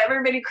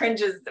 Everybody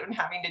cringes when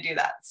having to do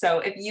that. So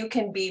if you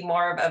can be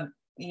more of a,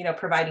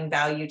 providing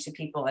value to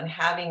people and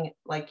having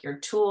like your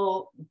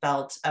tool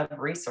belt of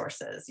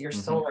resources, your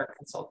solar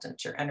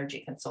consultant, your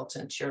energy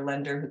consultant, your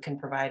lender who can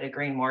provide a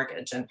green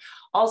mortgage and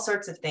all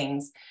sorts of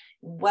things,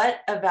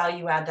 what a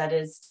value add that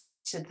is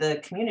to the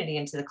community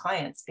and to the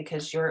clients,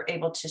 because you're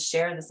able to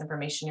share this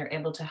information. You're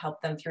able to help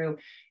them through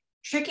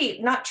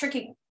not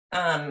tricky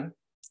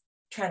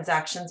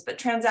transactions, but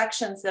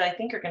transactions that I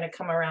think are going to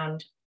come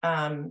around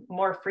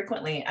more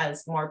frequently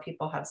as more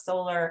people have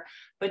solar,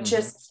 but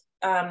just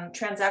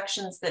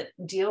transactions that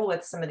deal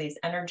with some of these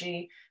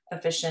energy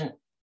efficient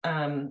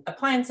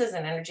appliances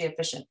and energy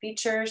efficient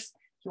features.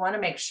 You want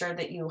to make sure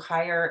that you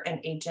hire an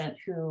agent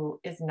who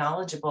is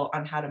knowledgeable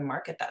on how to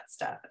market that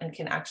stuff and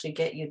can actually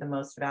get you the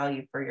most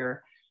value for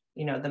your,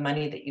 the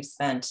money that you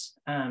spent,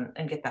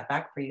 and get that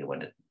back for you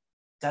when it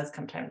does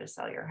come time to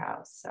sell your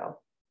house. So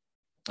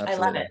Absolutely. I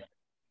love it.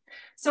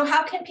 So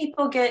how can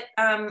people get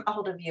a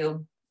hold of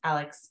you,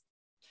 Alex?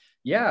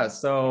 Yeah,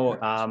 so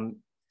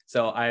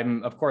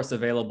I'm of course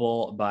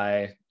available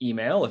by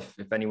email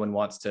if anyone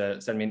wants to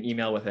send me an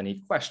email with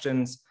any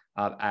questions.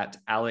 At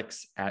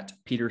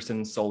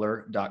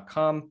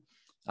alex@petersonsolar.com.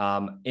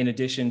 In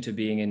addition to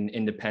being an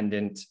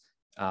independent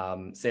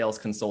sales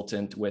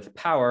consultant with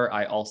Power,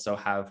 I also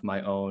have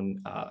my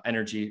own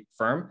energy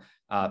firm,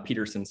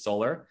 Peterson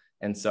Solar.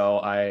 And so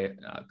I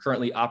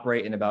currently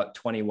operate in about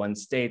 21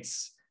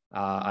 states.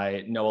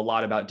 I know a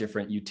lot about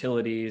different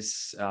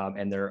utilities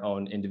and their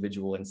own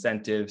individual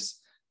incentives,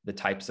 the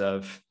types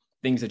of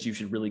things that you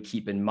should really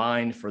keep in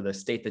mind for the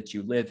state that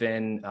you live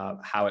in,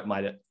 how it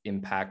might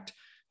impact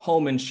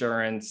home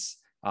insurance,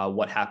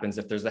 what happens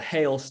if there's a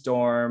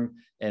hailstorm,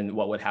 and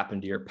what would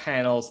happen to your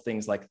panels,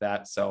 things like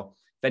that. So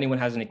if anyone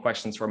has any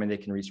questions for me, they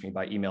can reach me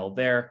by email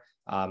there.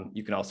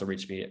 You can also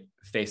reach me at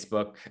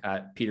Facebook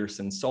at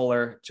Peterson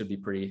Solar. It should be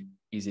pretty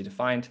easy to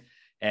find.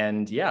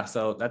 And yeah,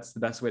 so that's the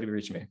best way to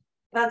reach me.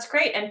 That's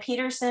great. And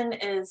Peterson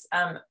is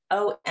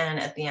O-N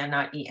at the end,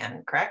 not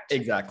E-N, correct?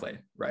 Exactly.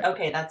 Right.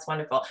 Okay, that's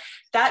wonderful.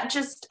 That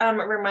just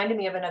reminded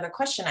me of another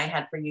question I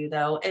had for you,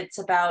 though. It's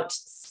about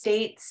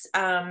states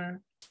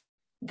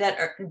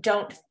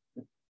don't,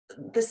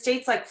 the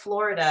states like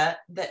Florida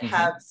that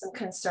have some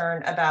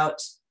concern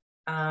about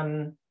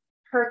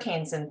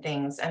hurricanes and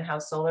things, and how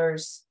solar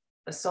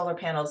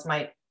panels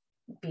might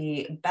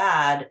be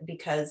bad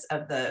because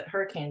of the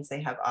hurricanes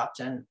they have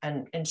often,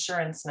 and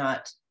insurance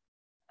not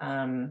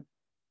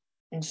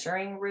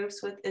insuring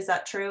roofs with. Is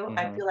that true?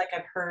 I feel like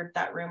I've heard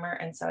that rumor,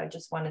 and so I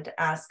just wanted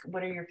to ask,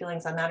 what are your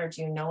feelings on that, or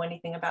do you know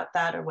anything about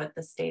that, or what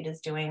the state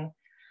is doing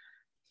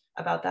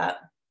about that?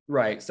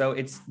 Right. So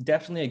it's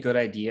definitely a good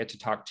idea to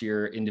talk to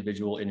your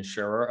individual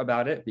insurer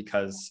about it,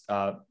 because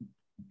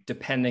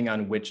depending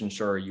on which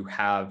insurer you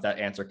have, that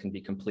answer can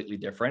be completely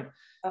different.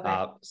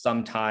 Okay.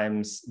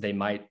 Sometimes they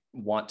might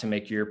want to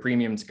make your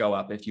premiums go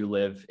up if you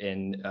live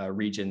in a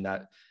region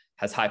that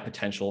has high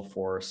potential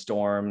for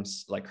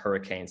storms like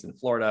hurricanes in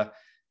Florida.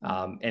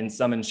 And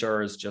some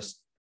insurers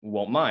just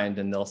won't mind,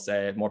 and they'll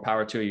say, more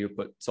power to you,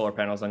 put solar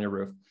panels on your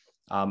roof.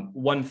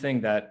 One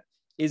thing that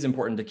is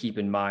important to keep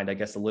in mind, I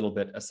guess a little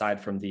bit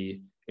aside from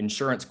the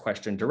insurance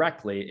question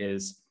directly,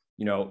 is,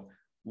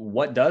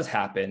 what does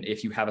happen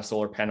if you have a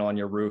solar panel on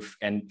your roof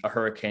and a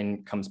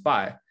hurricane comes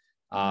by?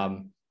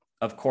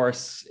 Of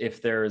course,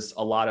 if there's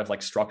a lot of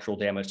like structural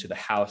damage to the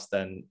house,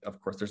 then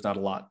of course there's not a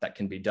lot that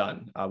can be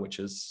done, which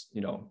is,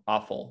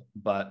 awful.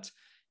 But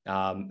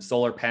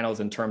solar panels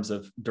in terms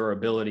of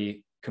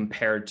durability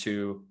compared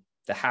to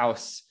the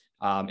house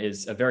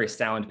is a very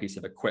sound piece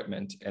of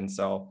equipment. And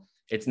so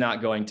it's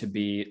not going to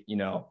be,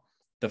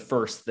 the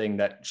first thing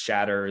that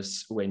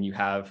shatters when you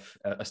have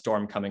a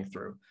storm coming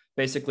through.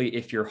 Basically,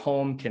 if your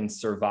home can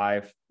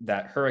survive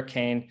that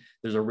hurricane,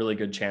 there's a really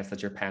good chance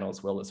that your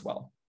panels will as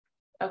well.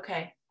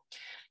 Okay.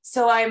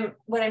 So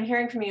what I'm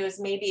hearing from you is,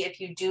 maybe if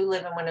you do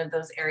live in one of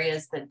those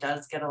areas that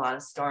does get a lot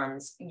of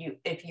storms,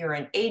 if you're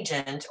an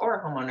agent or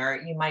a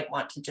homeowner, you might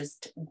want to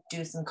just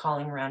do some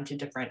calling around to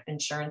different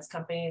insurance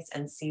companies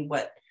and see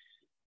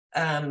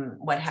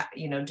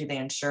do they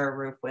insure a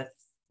roof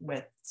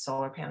with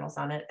solar panels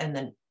on it? And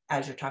then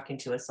as you're talking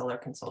to a solar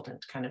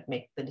consultant, kind of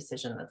make the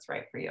decision that's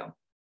right for you.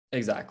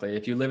 Exactly.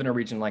 If you live in a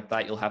region like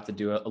that, you'll have to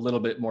do a little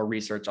bit more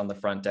research on the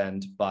front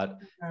end. But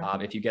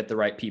if you get the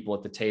right people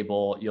at the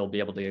table, you'll be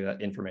able to get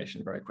that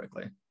information very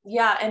quickly.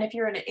 Yeah. And if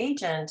you're an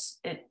agent,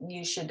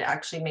 you should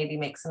actually maybe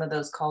make some of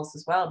those calls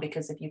as well,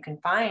 because if you can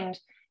find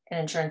an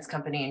insurance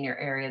company in your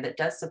area that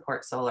does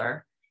support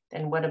solar,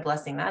 then what a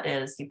blessing that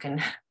is. You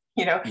can,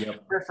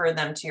 refer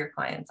them to your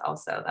clients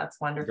also. That's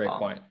wonderful. Great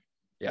point.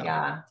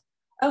 Yeah.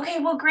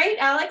 Okay, well, great,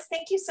 Alex.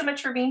 Thank you so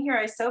much for being here.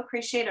 I so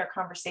appreciate our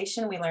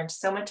conversation. We learned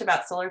so much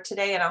about solar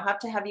today, and I'll have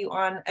to have you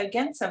on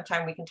again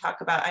sometime. We can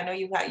talk about, I know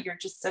you're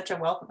just such a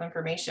wealth of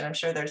information. I'm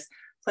sure there's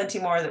plenty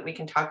more that we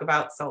can talk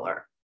about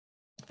solar.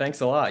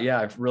 Thanks a lot.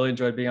 Yeah, I've really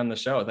enjoyed being on the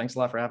show. Thanks a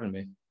lot for having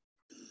me.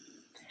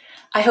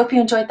 I hope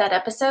you enjoyed that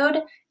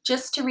episode.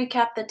 Just to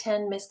recap the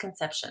 10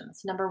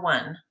 misconceptions. Number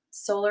 1,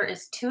 solar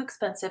is too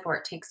expensive, or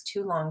it takes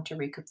too long to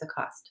recoup the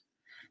cost.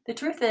 The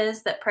truth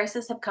is that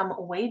prices have come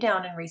way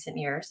down in recent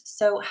years,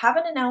 so have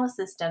an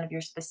analysis done of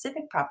your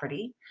specific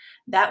property.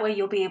 That way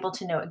you'll be able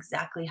to know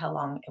exactly how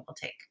long it will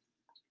take.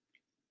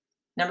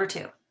 Number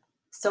 2,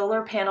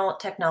 solar panel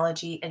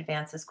technology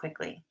advances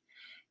quickly.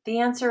 The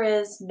answer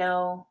is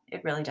no,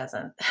 it really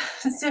doesn't.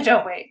 So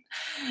don't wait.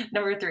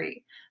 Number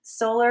 3,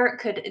 solar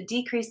could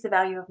decrease the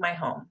value of my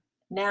home.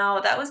 Now,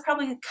 that was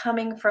probably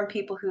coming from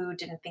people who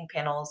didn't think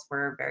panels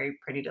were very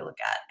pretty to look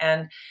at.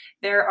 And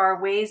there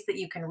are ways that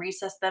you can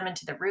recess them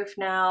into the roof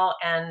now,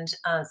 and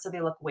so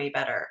they look way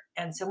better.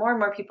 And so more and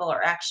more people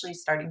are actually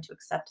starting to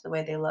accept the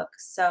way they look.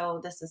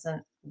 So this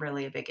isn't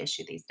really a big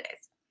issue these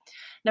days.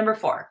 Number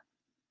 4,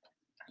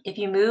 if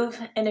you move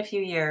in a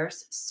few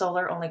years,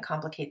 solar only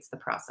complicates the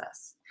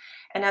process.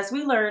 And as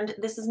we learned,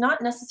 this is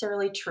not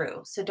necessarily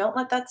true. So don't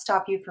let that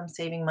stop you from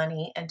saving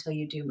money until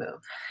you do move.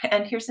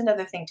 And here's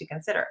another thing to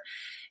consider.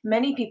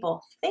 Many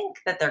people think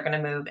that they're going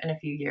to move in a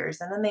few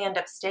years, and then they end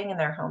up staying in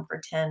their home for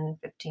 10,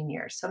 15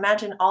 years. So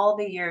imagine all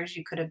the years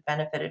you could have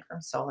benefited from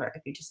solar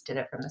if you just did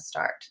it from the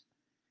start.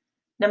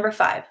 Number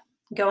 5,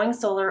 going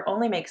solar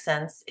only makes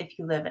sense if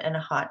you live in a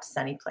hot,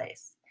 sunny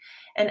place.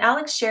 And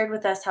Alex shared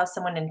with us how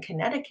someone in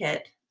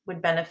Connecticut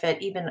would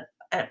benefit even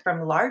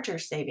from larger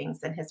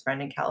savings than his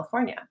friend in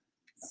California.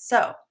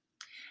 So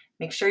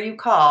make sure you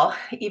call,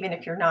 even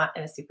if you're not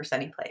in a super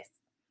sunny place.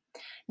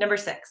 Number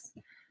 6,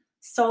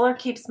 solar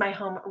keeps my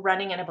home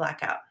running in a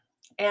blackout.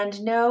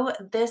 And no,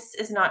 this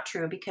is not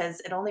true because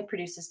it only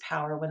produces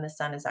power when the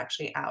sun is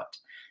actually out.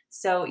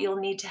 So you'll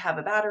need to have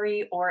a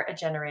battery or a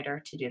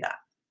generator to do that.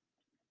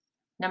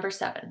 Number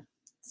 7,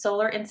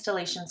 solar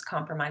installations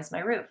compromise my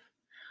roof.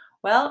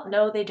 Well,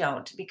 no, they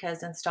don't,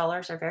 because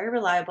installers are very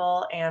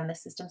reliable and the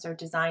systems are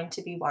designed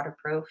to be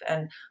waterproof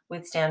and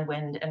withstand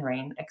wind and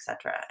rain,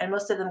 etc. And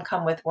most of them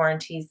come with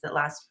warranties that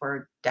last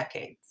for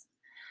decades.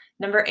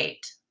 Number 8,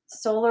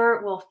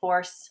 solar will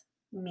force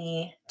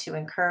me to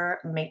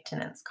incur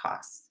maintenance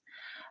costs.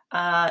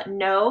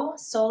 No,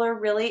 solar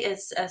really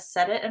is a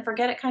set it and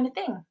forget it kind of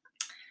thing.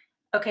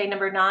 Okay,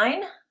 number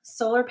 9,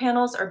 solar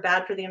panels are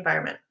bad for the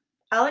environment.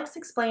 Alex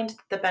explained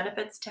the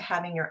benefits to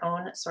having your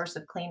own source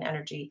of clean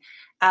energy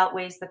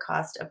outweighs the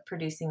cost of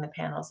producing the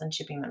panels and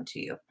shipping them to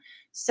you.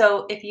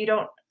 So if you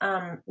don't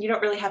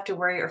really have to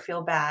worry or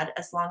feel bad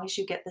as long as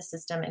you get the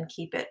system and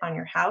keep it on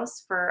your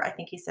house for, I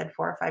think he said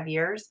 4 or 5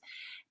 years,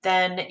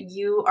 then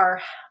you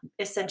are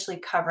essentially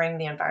covering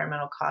the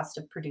environmental cost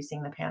of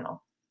producing the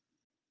panel.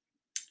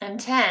 And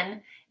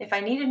 10, if I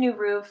need a new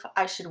roof,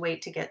 I should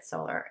wait to get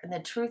solar. And the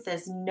truth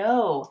is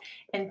no.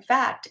 In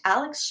fact,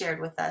 Alex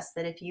shared with us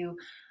that if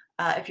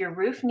your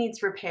roof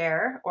needs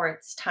repair or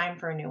it's time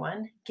for a new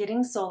one,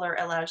 getting solar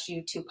allows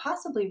you to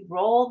possibly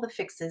roll the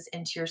fixes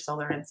into your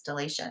solar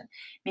installation,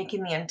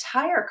 making the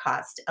entire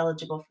cost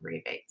eligible for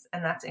rebates.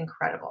 And that's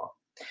incredible.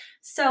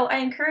 So I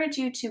encourage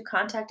you to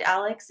contact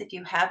Alex if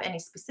you have any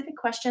specific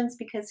questions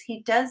because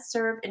he does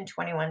serve in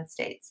 21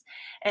 states.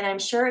 And I'm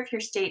sure if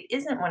your state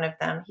isn't one of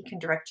them, he can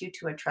direct you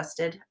to a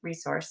trusted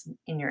resource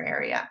in your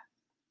area.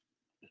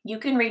 You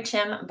can reach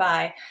him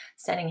by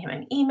sending him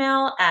an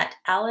email at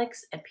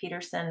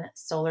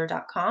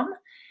alex@petersonsolar.com,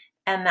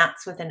 and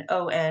that's with an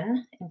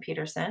O-N in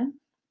Peterson.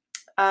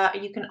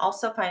 You can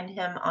also find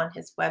him on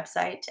his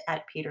website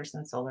at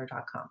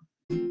petersonsolar.com.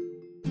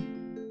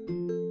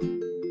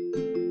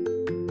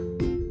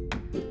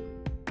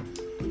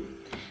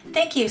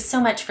 Thank you so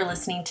much for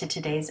listening to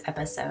today's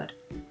episode.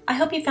 I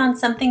hope you found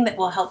something that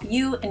will help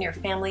you and your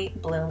family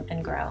bloom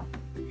and grow.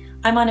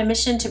 I'm on a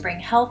mission to bring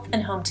health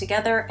and home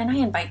together, and I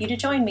invite you to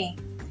join me.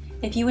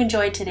 If you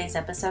enjoyed today's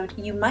episode,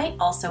 you might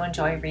also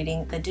enjoy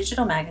reading the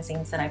digital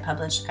magazines that I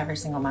publish every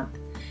single month.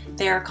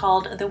 They are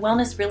called the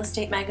Wellness Real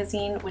Estate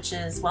Magazine, which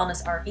is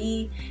Wellness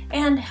RE,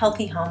 and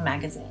Healthy Home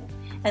Magazine.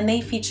 And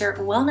they feature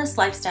wellness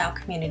lifestyle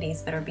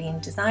communities that are being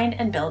designed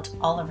and built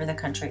all over the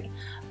country.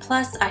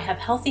 Plus, I have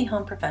healthy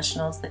home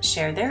professionals that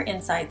share their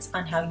insights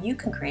on how you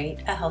can create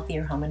a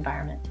healthier home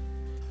environment.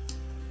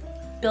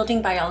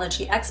 Building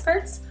biology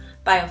experts,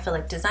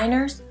 biophilic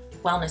designers,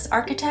 wellness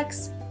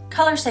architects,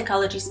 color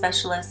psychology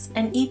specialists,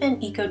 and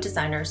even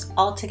eco-designers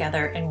all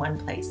together in one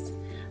place.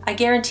 I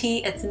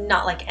guarantee it's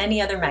not like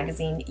any other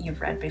magazine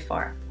you've read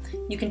before.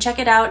 You can check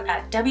it out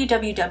at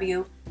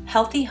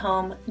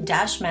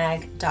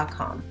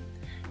www.healthyhome-mag.com.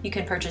 You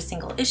can purchase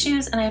single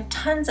issues, and I have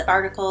tons of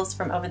articles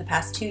from over the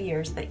past 2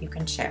 years that you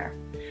can share.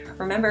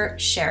 Remember,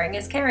 sharing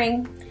is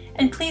caring,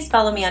 and please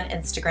follow me on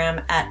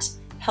Instagram at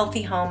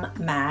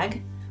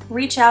healthyhomemag.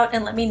 Reach out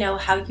and let me know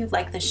how you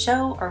like the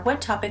show or what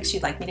topics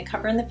you'd like me to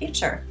cover in the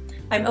future.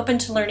 I'm open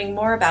to learning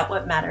more about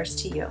what matters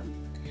to you.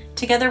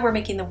 Together, we're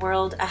making the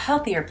world a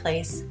healthier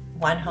place,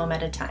 one home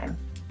at a time.